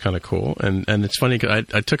it, which is kind of cool. And it's funny because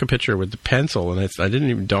I took a picture with the pencil, and I didn't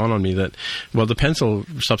even dawn on me that, well, the pencil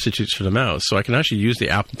substitutes for the mouse. So I can actually use the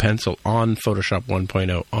Apple Pencil on Photoshop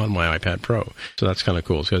 1.0 on my iPad Pro. So that's kind of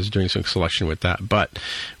cool. So I was doing some selection with that. But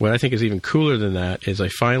what I think is even cooler than that is I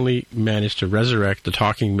finally managed to resurrect the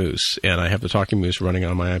Talking Moose, and I have the Talking Moose running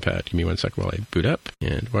on my iPad. Give me 1 sec while I boot up.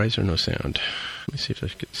 And why is there no sound? Let me see if I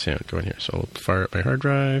can get the sound going here. So I'll fire up my hard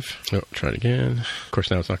drive. Oh, try it again. Of course,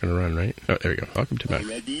 now it's not going to run, right? Oh, there we go. Welcome to Mac.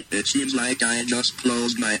 It seems like I just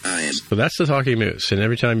closed my eyes. So that's the Talking Moose. And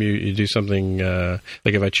every time you do something, like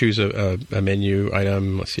if I choose a menu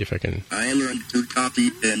item, let's see if I can... I learned to copy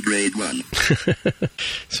in grade 1.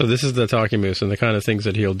 So this is the Talking Moose and the kind of things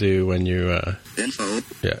that he'll do when you... Info.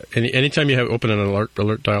 Yeah. Anytime you open an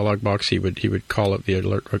alert dialog box, he would call up the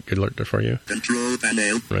alert for you. Control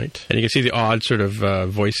panel. Right. And you can see the odd sort of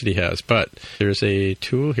voice that he has. But there's a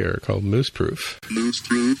tool here called Mooseproof.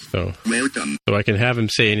 Mooseproof. So, welcome. So I can have him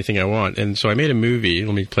say anything I want. And so I made a movie.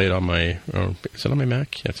 Let me play it on my... Oh, is it on my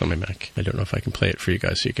Mac? Yeah, it's on my Mac. I don't know if I can play it for you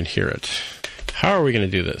guys so you can hear it. How are we going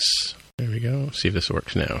to do this? There we go. See if this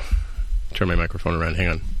works now. Turn my microphone around. Hang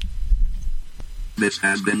on. This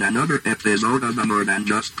has been another episode of the More Than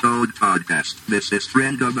Just Code podcast. This is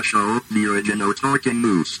friend of the show, the original Talking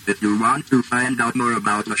Moose. If you want to find out more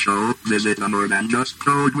about the show, visit the More Than Just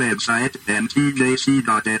Code website,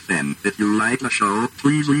 mtjc.fm. If you like the show,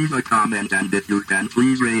 please leave a comment, and if you can,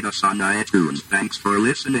 please rate us on iTunes. Thanks for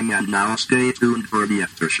listening, and now stay tuned for the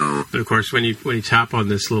after show. But of course, when you tap on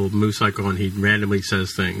this little moose icon, he randomly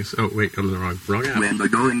says things. Oh, wait, I'm in the wrong app. When the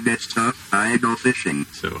going gets tough, I go fishing.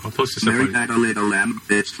 So I'll post this up Mary had a little lamb,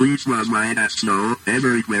 its fleece was white as snow.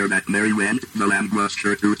 Everywhere that Mary went, the lamb was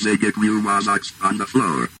sure to say it was on the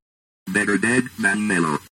floor. Better dead than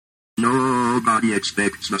mellow. Nobody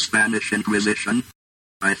expects the Spanish Inquisition.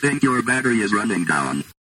 I think your battery is running down.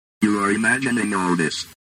 You are imagining all this.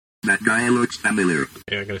 That guy looks familiar.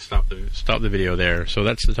 Yeah, I gotta stop the video there. So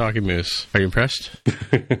that's the Talking Moose. Are you impressed?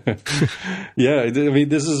 Yeah, I mean,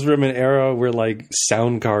 this is from an era where like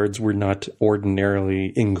sound cards were not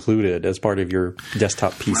ordinarily included as part of your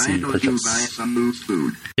desktop PC purchase. You buy some moose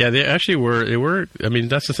food? Yeah, they actually were. They were. I mean,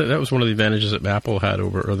 that's the thing. That was one of the advantages that Apple had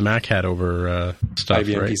over, or the Mac had over stuff.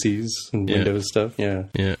 IBM right? PCs and Windows stuff. Yeah.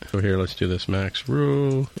 Yeah. So here, let's do this. Mac's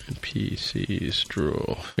rule and PC's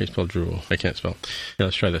drool. I spell drool. I can't spell. Yeah,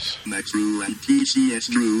 let's try this. Max Rule and PCS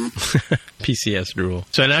Drool. PCS Drool.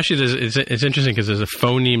 So, and actually, it's interesting because there's a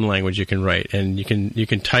phoneme language you can write, and you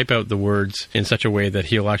can type out the words in such a way that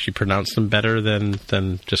he'll actually pronounce them better than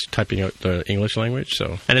just typing out the English language.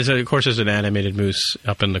 So, and of course, there's an animated moose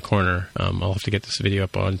up in the corner. I'll have to get this video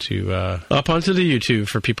up onto the YouTube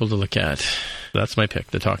for people to look at. That's my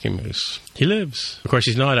pick, the Talking Moose. He lives. Of course,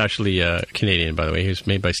 he's not actually Canadian, by the way. He was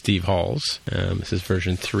made by Steve Halls. This is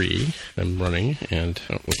version 3 I'm running. And,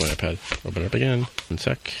 with my iPad. Open it up again. One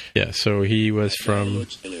sec. Yeah, so he was from...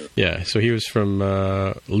 Yeah, so he was from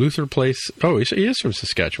Luther Place. Oh, he is from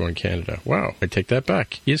Saskatchewan, Canada. Wow, I take that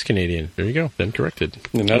back. He is Canadian. There you go. Then corrected.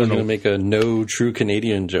 And I was going to make a no true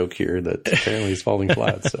Canadian joke here that apparently is falling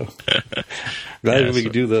flat. So glad we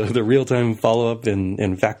could do the real-time follow-up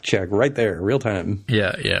and fact-check right there, real-time.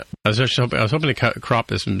 Yeah. I was hoping to crop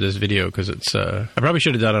this video because it's... I probably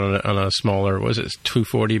should have done it on a smaller, what was it,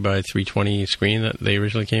 240 by 320 screen that they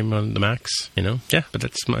originally came on the Macs, Yeah, but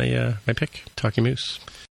that's my pick, Talking Moose.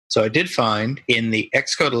 So I did find in the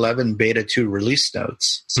Xcode 11 Beta 2 release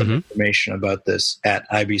notes some information about this at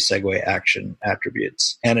IB Segue action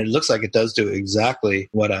attributes. And it looks like it does do exactly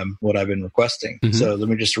what I've been requesting. So let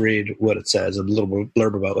me just read what it says, a little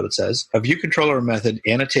blurb about what it says. A view controller method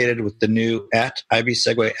annotated with the new at IB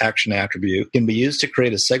Segue action attribute can be used to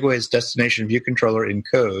create a Segway's destination view controller in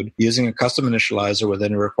code using a custom initializer with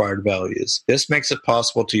any required values. This makes it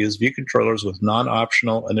possible to use view controllers with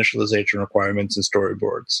non-optional initialization requirements and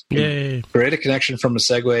storyboards. Yay. Create a connection from a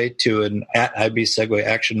Segway to an at IB Segue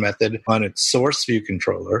action method on its source view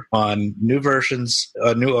controller. On new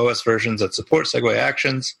OS versions that support Segway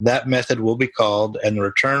actions, that method will be called, and the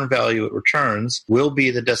return value it returns will be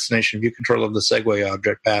the destination view controller of the Segway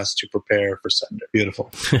object passed to prepare for sender. Beautiful.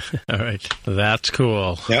 All right. That's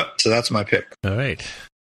cool. Yep. So that's my pick. All right.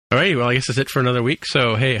 Well, I guess that's it for another week.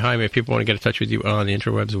 So, hey, hi, if people want to get in touch with you on the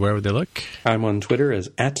interwebs, where would they look? I'm on Twitter as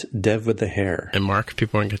 @devwiththehair. And Mark, if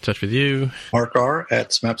people want to get in touch with you? Mark R. at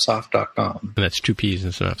smapsoft.com. And that's 2 P's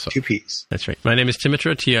in Smapsoft. 2 P's. That's right. My name is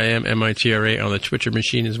Timitra, Timmitra, on the Twitter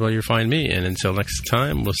machine is where you'll find me. And until next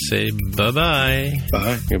time, we'll say bye-bye.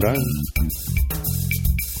 Bye. Goodbye.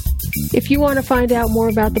 If you want to find out more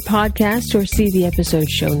about the podcast or see the episode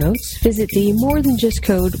show notes, visit the More Than Just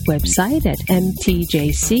Code website at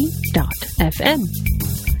mtjc.fm.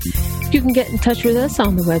 You can get in touch with us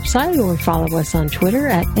on the website or follow us on Twitter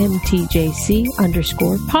at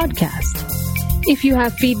mtjc_podcast. If you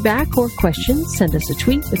have feedback or questions, send us a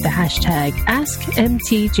tweet with the hashtag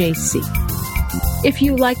AskMTJC. If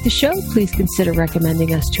you like the show, please consider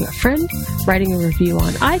recommending us to a friend, writing a review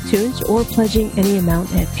on iTunes, or pledging any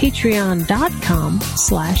amount at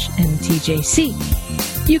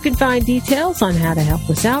patreon.com/mtjc. You can find details on how to help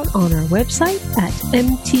us out on our website at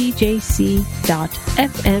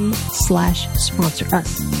mtjc.fm/sponsor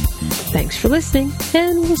us. Thanks for listening,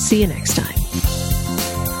 and we'll see you next time.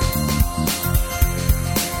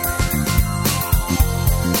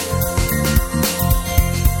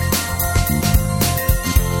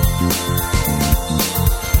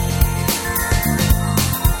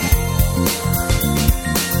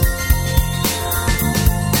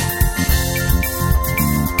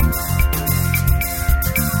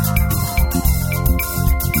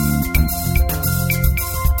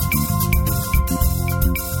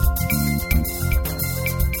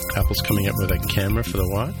 Coming up with a camera for the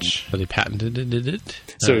watch. Or they patented it.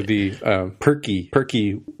 So the perky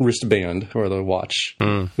wristband or the watch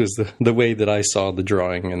was the way that I saw the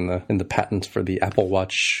drawing in the patent for the Apple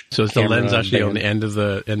Watch. So is the lens actually on the end of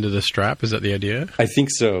the strap? Is that the idea? I think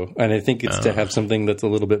so, and I think it's to have something that's a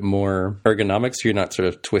little bit more ergonomic, so you're not sort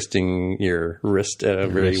of twisting your wrist at a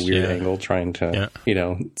very weird angle, trying to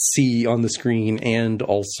see on the screen and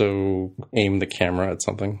also aim the camera at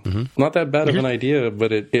something. Not that bad of an idea,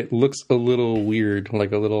 but it looks a little weird,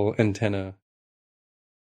 like a little antenna.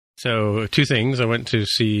 So, 2 things. I went to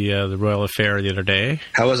see the Royal Affair the other day.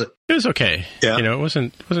 How was it? It was okay. Yeah. It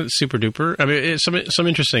wasn't super duper. I mean, it's some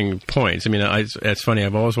interesting points. I mean, it's funny.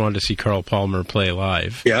 I've always wanted to see Carl Palmer play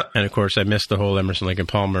live. Yeah. And of course, I missed the whole Emerson, Lake and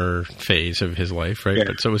Palmer phase of his life, right? Yeah.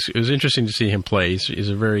 But so it was interesting to see him play. He's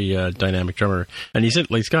a very dynamic drummer, and he's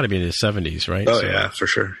got to be in his 70s, right? Oh, so, yeah, for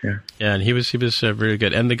sure. Yeah. Yeah, and he was really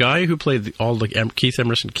good. And the guy who played all the Keith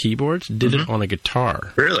Emerson keyboards did it on a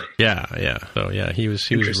guitar. Really? Yeah. So yeah, he was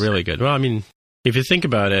really good. Well, I mean, if you think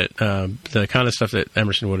about it, the kind of stuff that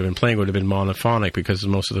Emerson would have been playing would have been monophonic because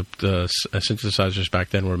most of the synthesizers back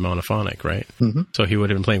then were monophonic, right? So he would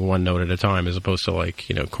have been playing one note at a time as opposed to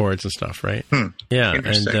chords and stuff, right? Yeah,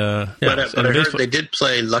 and but I heard they did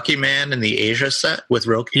play Lucky Man in the Asia set with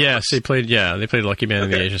real keyboards. Yes, they played Lucky Man in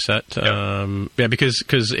the Asia set. Because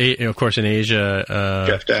of course in Asia,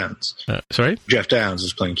 Jeff Downs. Sorry, Jeff Downs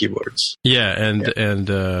is playing keyboards. Yeah, and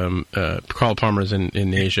Carl Palmer's in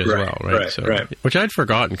Asia as well, right? Right. which I'd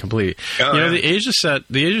forgotten completely. The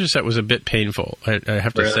Asia set was a bit painful, I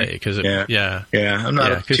have to say, because I'm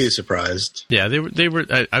not too surprised. Yeah, they were.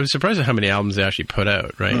 I was surprised at how many albums they actually put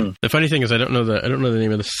out. Right. The funny thing is, I don't know the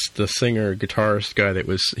name of the singer guitarist guy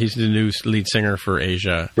he's the new lead singer for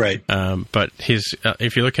Asia. Right. But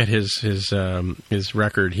if you look at his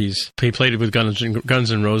record, he played with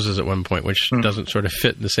Guns N' Roses at one point, which doesn't sort of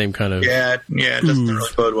fit the same kind of it doesn't really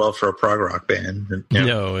bode well for a prog rock band.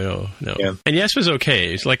 No. Yeah. And Yes was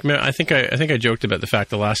okay. It's like I think I joked about the fact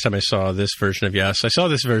the last time I saw this version of Yes, I saw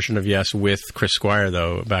this version of Yes with Chris Squire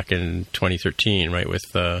though back in 2013, right? With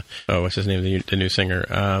what's his name, the new singer.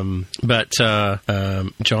 But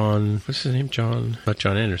John, what's his name? Not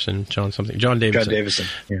John Anderson, John something. John Davison. John Davison.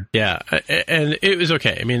 Yeah, and it was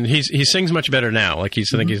okay. I mean, he sings much better now. Like I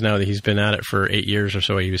think he's been at it for 8 years or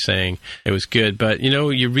so. He was saying it was good, but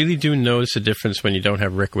you really do notice a difference when you don't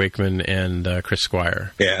have Rick Wakeman and Chris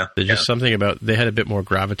Squire. Yeah, there's just something about they had a bit more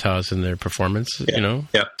gravitas in their performance. Yeah.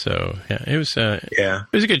 So it was. It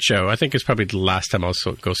was a good show. I think it's probably the last time I'll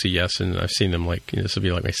go see Yes, and I've seen them this will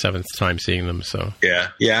be like my 7th time seeing them. So yeah,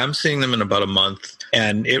 I'm seeing them in about a month.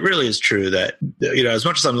 And it really is true that, as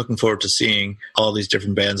much as I'm looking forward to seeing all these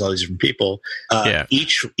different bands, all these different people,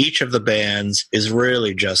 each of the bands is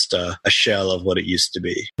really just a shell of what it used to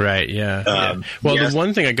be. Right, yeah. Well, the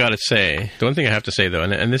one thing I have to say, though,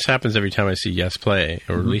 and this happens every time I see Yes play,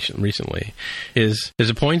 or recently, is there's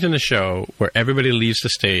a point in the show where everybody leaves the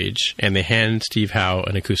stage and they hand Steve Howe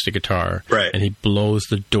an acoustic guitar, right, and he blows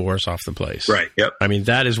the doors off the place. Right, yep. I mean,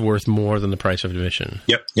 that is worth more than the price of admission.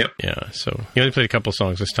 Yep. Yeah, so he only played a couple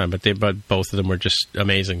songs this time, but both of them were just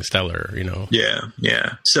amazing, stellar,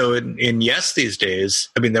 Yeah. So in Yes these days,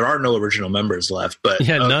 I mean, there are no original members left, but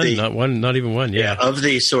not even one. Yeah, of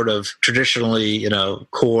the sort of traditionally,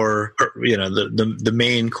 core, the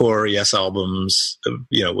main core Yes albums,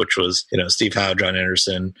 which was Steve Howe, John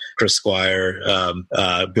Anderson, Chris Squire,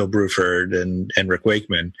 Bill Bruford, and Rick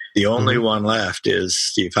Wakeman. The only one left is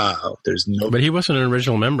Steve Howe. There's no, but he wasn't an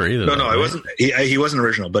original member either. No, he wasn't. He wasn't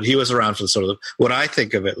original, but he was around for sort of what I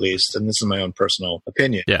think of, at least, and this is my own personal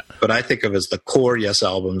opinion. Yeah. But I think of as the core Yes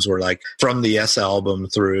albums were like from the Yes album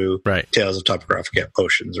through Tales of Topographic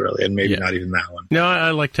Oceans, really, and maybe not even that one. No,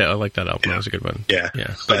 I like that. I like that album. That was a good one. Yeah.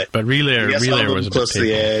 But Relay was a bit Close to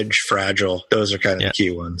the Edge, Fragile. Those are kind of the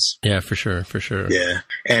key ones. Yeah, for sure. Yeah.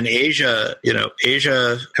 And Asia,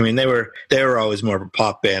 I mean, they were always more of a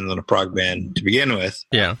pop band than a prog band to begin with.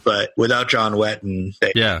 Yeah. But without John Wetton,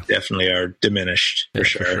 they definitely are diminished for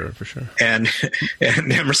sure. For sure. And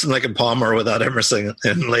Emerson, Lake and Palmer without Emerson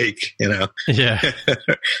and Lake, Yeah.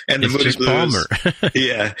 And the it's Moody just Blues. Palmer.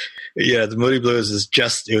 Yeah. The Moody Blues is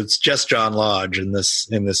it's just John Lodge in this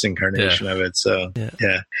incarnation of it. So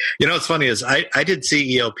yeah. What's funny is I did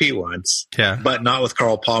see ELP once, but not with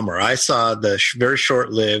Carl Palmer. I saw the very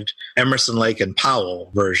short-lived Emerson, Lake and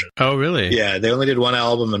Powell version. Oh, really? Yeah, they only did one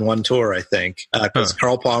album and one tour, I think, because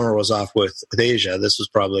Carl Palmer was off with Asia. This was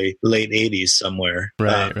probably late 80s somewhere.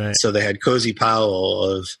 Right. So they had Cozy Powell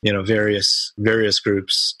of various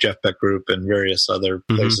groups, Jeff Beck Group, and various other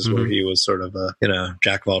places where he was sort of a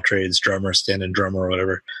jack of all trades drummer, stand-in drummer or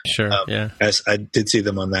whatever. Sure. I did see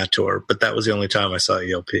them on that tour, but that was the only time I saw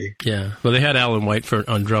ELP. Yeah. Well, they had Alan White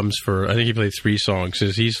on drums for, I think he played 3 songs.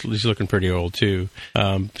 He's looking pretty old too.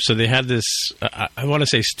 So they had this, I want to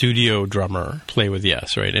say, studio drummer play with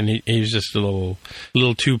Yes, right? And he was just a little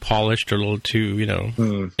too polished, or a little too,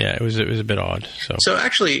 yeah, it was a bit odd. So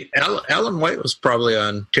actually, Alan White was probably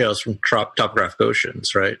on Tales from Topographic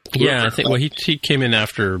Oceans, right? Yeah, I think. Well, he came in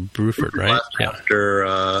after Bruford, right? Yeah.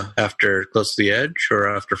 After Close to the Edge, or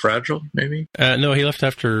after Fragile, maybe. No, he left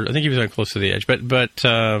after. I think he was on Close to the Edge, but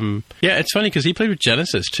yeah, it's funny because he played with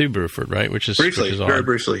Genesis too, Bruford, right? Which is very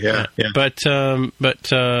briefly, yeah. But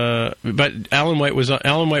Alan White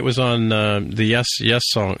was on the Yes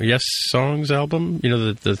Songs album.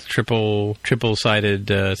 The triple sided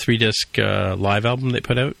 3-disc live album they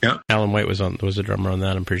put out. Yeah, Alan White was a drummer on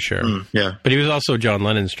that. I'm pretty sure. Yeah, but he was also John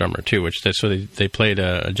Lennon's drummer too, they played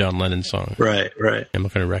a John Lennon song. Right. I'm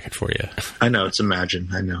not going to wreck it for you. I know, it's Imagine.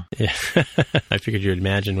 I know. Yeah, I figured you'd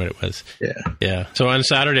imagine what it was. Yeah. So on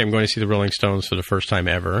Saturday, I'm going to see the Rolling Stones for the first time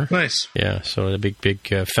ever. Nice. Yeah. So a big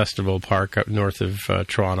festival park up north of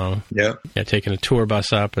Toronto. Yeah. Taking a tour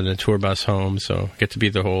bus up and a tour bus home. So get to be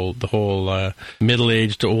the whole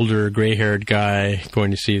middle-aged, older, gray-haired guy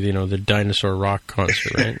going to see the Dinosaur Rock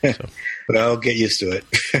concert, right? So. Well, get used to it.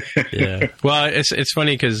 Yeah. Well, it's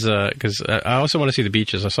funny because I also want to see the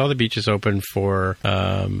beaches. I saw the beaches open for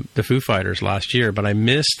the Foo Fighters last year, but I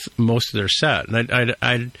missed most of their set. And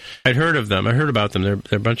I'd heard of them. I heard about them. They're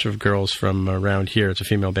a bunch of girls from around here. It's a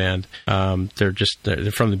female band. They're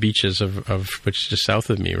from the beaches of which is just south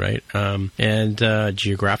of me, right? And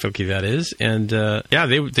geographically that is. And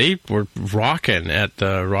they were rocking at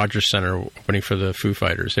the Rogers Center opening for the Foo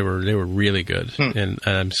Fighters. They were really good. And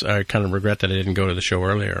I kind of regret that I didn't go to the show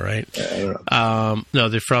earlier, right? No,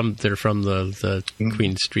 they're from the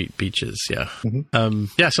Queen Street beaches. Yeah. So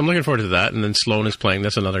I'm looking forward to that. And then Sloan is playing.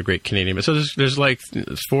 That's another great Canadian. So there's like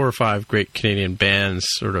 4 or 5 great Canadian bands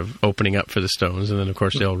sort of opening up for the Stones, and then of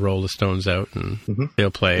course they'll roll the Stones out and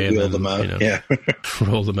they'll play and then, them out.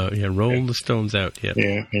 Roll them out. Yeah, roll the Stones out.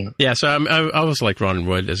 Yeah. So I was like Ron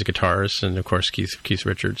Wood as a guitarist, and of course Keith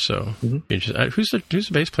Richards. So who's the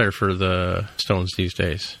bass player for the Stones these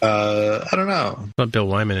days? I don't know. Not Bill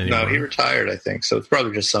Wyman anymore. No, he retired, I think. So it's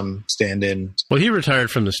probably just some stand-in. Well, he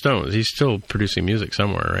retired from the Stones. He's still producing music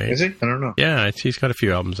somewhere, right? Is he? I don't know. Yeah, he's got a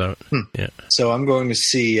few albums out. Yeah. So I'm going to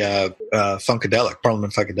see Funkadelic,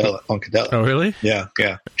 Parliament Funkadelic. Oh, really? Yeah.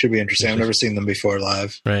 Should be interesting. I've never seen them before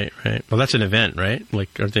live. Right. Well, that's an event, right? Like,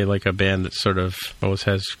 aren't they like a band that sort of always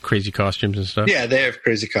has crazy costumes and stuff? Yeah, they have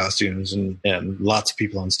crazy costumes and lots of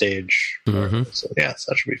people on stage. So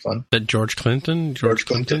that should be fun. That George Clinton? George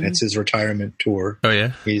Clinton. It's his retirement tour. Oh,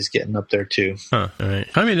 yeah? He's getting up there, too. Huh, all right.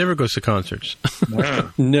 I mean, never goes to concerts.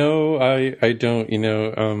 No, I don't.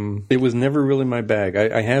 It was never really my bag.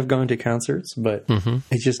 I have gone to concerts, but I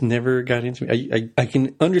just never got into it. I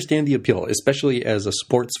can understand the appeal, especially as a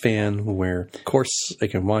sports fan where, of course, I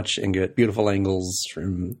can watch and get beautiful angles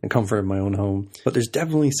from the comfort of my own home. But there's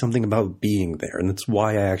definitely something about being there. And that's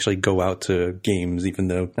why I actually go out to games, even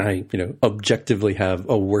though I, objectively have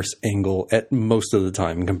a worse angle at most of the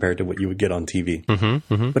time compared to what you would get on TV.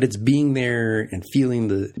 But it's being there and feeling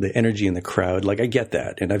the energy in the crowd. Like, I get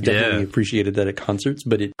that. And I've definitely appreciated that at concerts,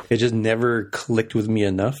 but it just never clicked with me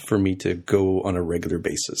enough for me to go on a regular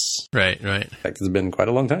basis. Right. In fact, it's been quite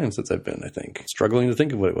a long time since I've been, I think. Struggling to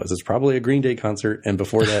think of what it was. It's probably a Green Day concert, and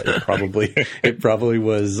before that, it probably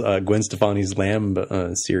was Gwen Stefani's Lamb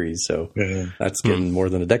series. So that's getting more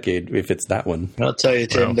than a decade if it's that one. I'll tell you,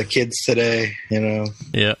 Tim, the kids today,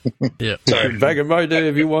 Yeah. Sorry. Back in my day,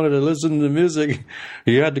 if you wanted to listen to music,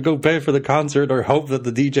 you had to go pay for the concert or hope that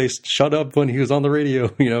the DJ shut up when he was on the radio.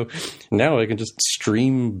 Now I can just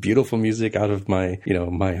stream beautiful music out of my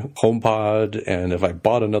my HomePod, and if I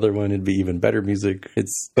bought another one, it'd be even better music.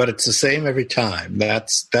 But it's the same every time.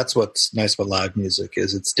 That's what's nice about live music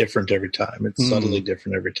is it's different every time. It's subtly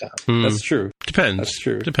different every time. That's true. Depends. That's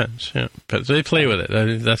true. Depends. Yeah. But they play with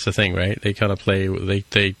it. That's the thing, right? They kind of play.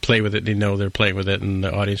 They play with it. They know they're playing with it, and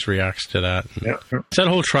the audience reacts to that. It's that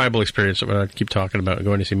whole tribal experience that I keep talking about,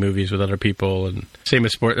 going to see movies with other people, and same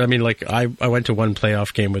with sport. I mean, like I went to one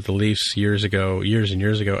playoff game with the Leafs years and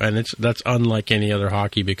years ago, and that's unlike any other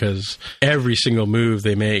hockey because every single move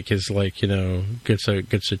they make is like gets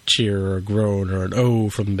a cheer or a groan or an "oh"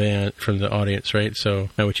 from the audience, right? So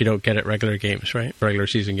which you don't get at regular games, right? Regular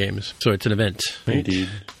season games. So it's an event. Right? Indeed.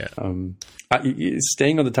 Yeah.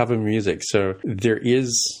 Staying on the top of music, so there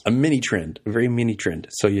is a very mini trend.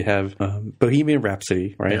 So you have Bohemian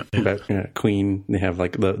Rhapsody, right? Yeah. About Queen. They have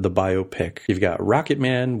like the biopic. You've got Rocket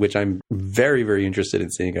Man, which I'm very, very interested in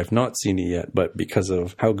seeing. I've not seen it yet, but because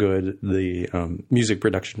of how good the music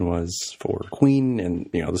production was for Queen, and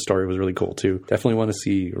the story was really cool too. Definitely want to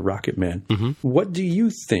see Rocket Man. What do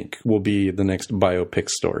you think will be the next biopic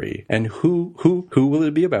story, and who will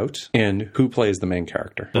it be about, and who plays the main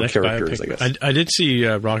character or characters? Biopic. I guess. I did see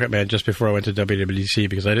Rocket Man just before I went to WWDC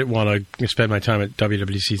because I didn't want to spend my time at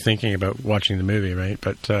WWDC thinking about watching the movie, right?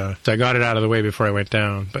 But so I got it out of the way before I went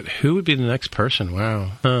down. But who would be the next person?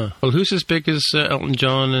 Wow. Well, who's as big as Elton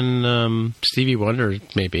John and Stevie Wonder,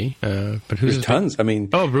 maybe? But who's There's tons. I mean,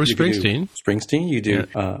 Bruce Springsteen. You do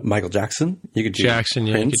Michael Jackson. You could do Jackson.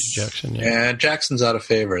 Prince. Yeah, you could do Jackson. Yeah, Jackson's out of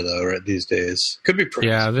favor though, right? These days, could be Prince.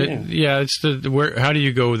 It's how do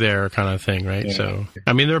you go there kind of thing, right? Yeah. So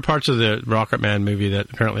I mean, there are parts of the Rocket Man movie that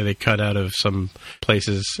apparently they cut out of some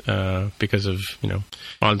places because of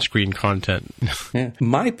on-screen content.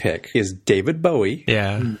 My pick is David Bowie.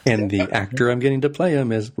 Yeah, and the actor I'm getting to play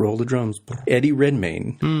him is roll the drums, Eddie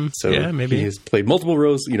Redmayne. So maybe he has played multiple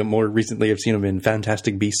roles. More recently, I've seen him in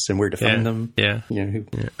Fantastic Beasts and Where to Find Them. I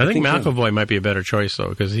think McAvoy might be a better choice though,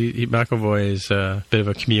 because McAvoy is a bit of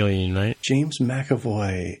a chameleon, right? James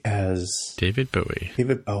McAvoy as David Bowie.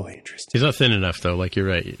 Interesting. He's not thin enough though. Like you're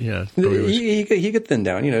right. Yeah, he could thin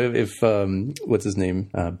down. If what's his name,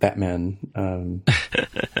 Batman.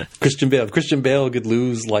 Christian Bale. If Christian Bale could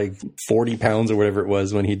lose like 40 pounds or whatever it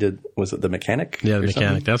was when he did, was it The Mechanic? Yeah, The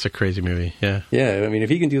Mechanic. That's a crazy movie. Yeah. Yeah. I mean, if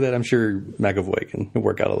he can do that, I'm sure McAvoy can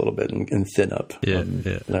work out a little bit and thin up. Yeah.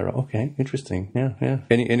 Okay. Interesting. Yeah.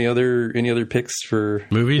 Any other picks for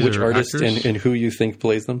movies? Which artist and who you think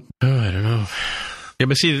plays them? Oh, I don't know. Yeah,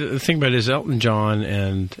 but see, the thing about it is Elton John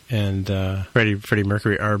and Freddie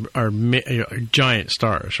Mercury are giant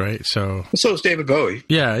stars, right? So is David Bowie.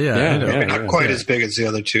 Yeah. Not quite as big as the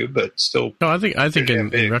other two, but still. No, I think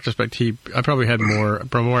in retrospect, I probably had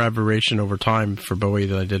more admiration over time for Bowie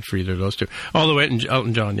than I did for either of those two. Although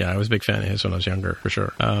Elton John, yeah, I was a big fan of his when I was younger, for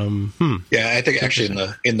sure. Yeah, I think actually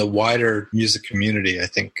in the wider music community, I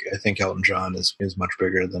think Elton John is much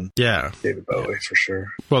bigger than David Bowie for sure.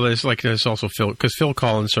 Well, there's also Phil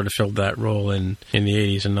Collins sort of filled that role in the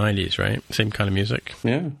 80s and 90s, right? Same kind of music.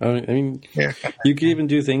 Yeah. I mean, you could even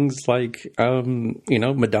do things like,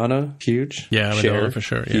 Madonna, huge. Yeah, Madonna Cher, for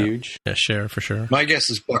sure. Yeah. Huge. Yeah, Cher for sure. My guess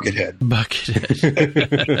is Buckethead.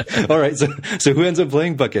 All right. So who ends up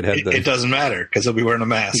playing Buckethead then? It doesn't matter because he'll be wearing a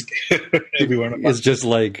mask. It's just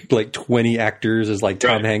like 20 actors. There's like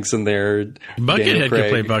Tom Hanks in there. Buckethead could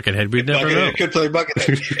play Buckethead. We'd never know. Could play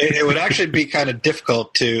Buckethead. It would actually be kind of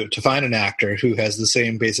difficult to find an actor who has the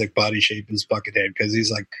same basic body shape as Buckethead because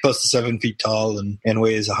he's like close to 7 feet tall and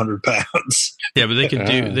weighs 100 pounds. Yeah, but they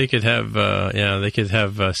could have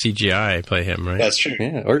CGI play him, right? That's true.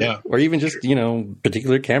 Yeah, or even just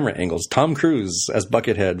particular camera angles. Tom Cruise as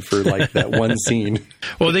Buckethead for like that one scene.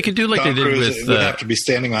 Well, they could do like Tom they did Cruise with. Would have to be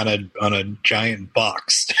standing on a giant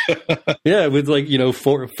box. Yeah, with like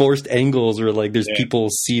forced angles where like there's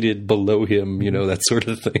people seated below him, that sort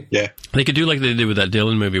of thing. Yeah, they could do like they did with that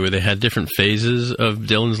Dylan movie where they had different phases of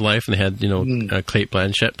Dylan's life, and they had Cate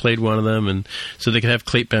Blanchett played one of them, and so they could have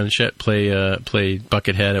Cate Blanchett play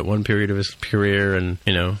Buckethead at one period of his career, and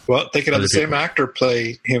well, they could have the same actor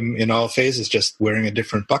play him in all phases, just wearing a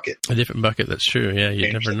different bucket. A different bucket. That's true. Yeah,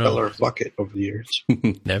 you never know. Color of bucket over the years.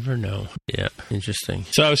 Never know. Yeah, interesting.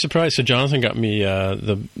 So I was surprised. So Jonathan got me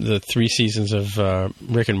the 3 seasons of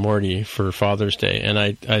Rick and Morty for Father's Day, and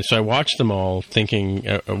I watched them all, thinking,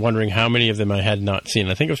 wondering how many of them I had not seen.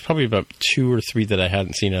 I think it was probably about 2 or 3 that I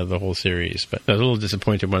hadn't seen out of the whole series, but I was a little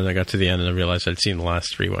disappointed when I got to the end and I realized I'd seen the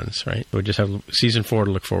last 3 ones, right? We just have season 4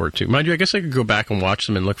 to look forward to. Mind you, I guess I could go back and watch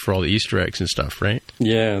them and look for all the Easter eggs and stuff, right?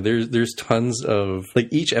 Yeah, there's tons of, like,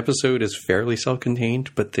 each episode is fairly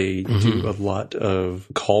self-contained, but they do a lot of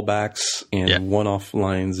callbacks and one-off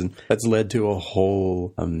lines, and that's led to a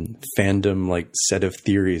whole fandom, like, set of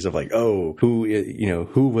theories of, like,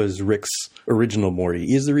 who was Rick's original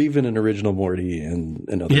Morty? Is there even an original Morty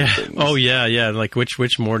and other things? Oh, yeah, like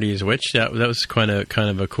which Morty is which? That was kind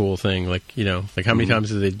of a cool thing. Like, like how many times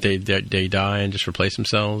did they die and just replace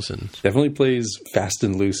themselves? And definitely plays fast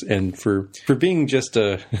and loose, and for being just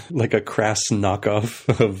a crass knockoff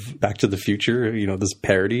of Back to the Future, this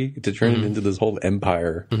parody, to turn it into this whole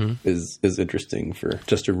empire is interesting for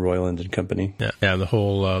Justin Roiland and company. Yeah, the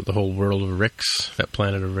whole world of Ricks, that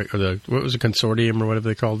planet of Rick, or what was it, consortium or whatever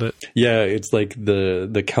they called it? Yeah, it's like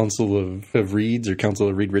the Council of Reeds or Council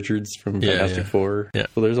of Reed Richards from Fantastic Four. Yeah.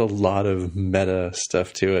 So there's a lot of meta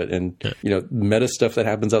stuff to it, and meta stuff that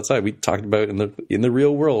happens outside. We talked about in the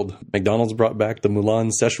real world. McDonald's brought back the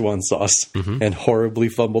Mulan Szechuan sauce and horribly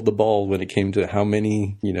fumbled the ball when it came to how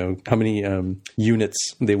many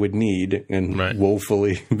units they would need, and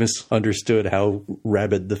woefully misunderstood how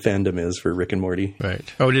rabid the fandom is for Rick and Morty. Right.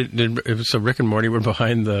 Oh, so Rick and Morty were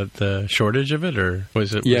behind the shortage of it, or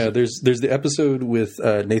was it? Yeah, there's the episode with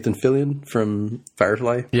Nathan Fillion from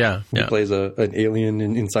Firefly. Yeah, he plays an alien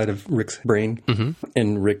inside of Rick's brain,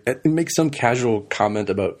 and Rick makes some casual comment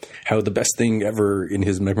about how the best thing ever in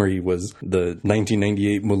his memory was the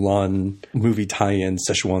 1998 Mulan movie tie-in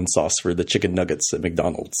Szechuan sauce for the chicken nuggets at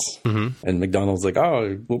McDonald's. And McDonald's like,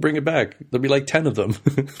 oh, we'll bring it back. There'll be like 10 of them.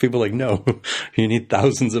 People are like, no, you need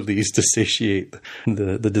thousands of these to satiate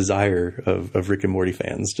the desire of Rick and Morty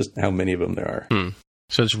fans, just how many of them there are.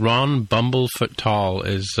 So it's Ron Bumblefoot Tall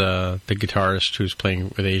is the guitarist who's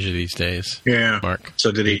playing with Asia these days. Yeah. Mark.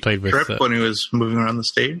 So did he trip when he was moving around the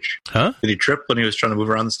stage? Huh? Did he trip when he was trying to move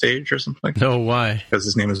around the stage or something? No, why? Because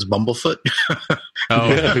his name is Bumblefoot.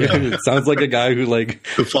 It sounds like a guy who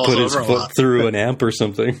put his foot through an amp or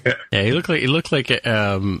something. Yeah, he looked like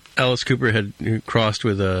Alice Cooper had crossed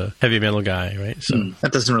with a heavy metal guy, right? So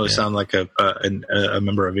that doesn't really sound like a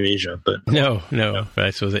member of Asia, but no.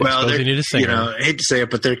 Right? So they need a singer. I hate to say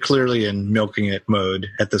but they're clearly in milking it mode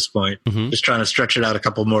at this point. Mm-hmm. Just trying to stretch it out a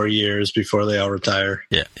couple more years before they all retire.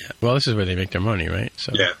 Yeah. Well, this is where they make their money, right?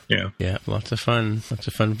 So yeah. Lots of fun for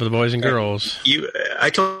the boys and girls. I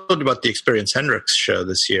told you about the Experience Hendricks show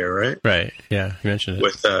this year, right? Right. Yeah, you mentioned it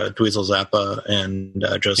with Dweezil Zappa and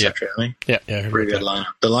Joe Satriani. Yeah. Pretty good lineup.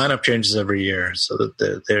 The lineup changes every year, so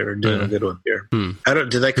that they're doing a good one here.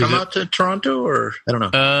 Did they come out to Toronto, or I don't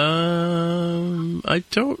know? I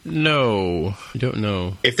don't know.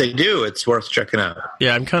 If they do, it's worth checking out.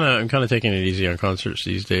 Yeah, I'm kind of taking it easy on concerts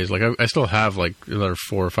these days. Like I still have like another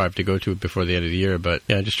 4 or 5 to go to before the end of the year, but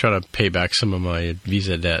yeah, just trying to pay back some of my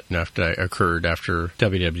visa debt after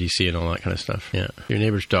WWDC and all that kind of stuff. Yeah, your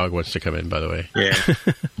neighbor's dog wants to come in, by the way.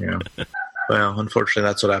 Yeah. Well, unfortunately,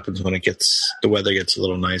 that's what happens when the weather gets a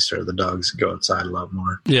little nicer. The dogs go outside a lot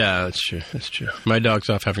more. Yeah, that's true. My dog's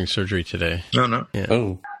off having surgery today. Oh, no. Yeah.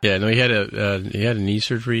 Oh. Yeah, no, he had a knee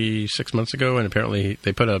surgery 6 months ago, and apparently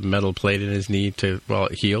they put a metal plate in his knee it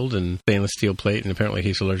healed, and stainless steel plate, and apparently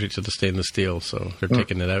he's allergic to the stainless steel, so they're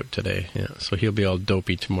taking it out today. Yeah, so he'll be all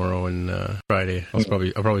dopey tomorrow and Friday. I'll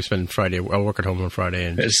probably spend Friday. I'll work at home on Friday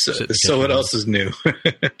and so what else is new?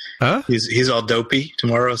 Huh? He's all dopey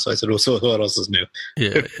tomorrow, so I said, well, so what else is new?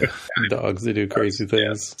 Yeah. Dogs, they do crazy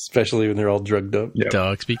things, especially when they're all drugged up. Yep.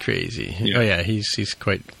 Dogs be crazy. Yeah. Oh yeah, he's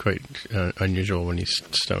quite unusual when he's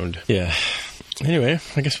stoned. Yeah. Anyway,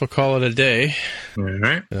 I guess we'll call it a day. All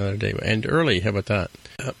right. Another day. End early. How about that?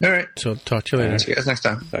 All right. So talk to you later. See you guys next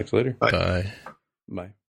time. Talk to you later. Bye.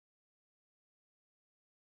 Bye.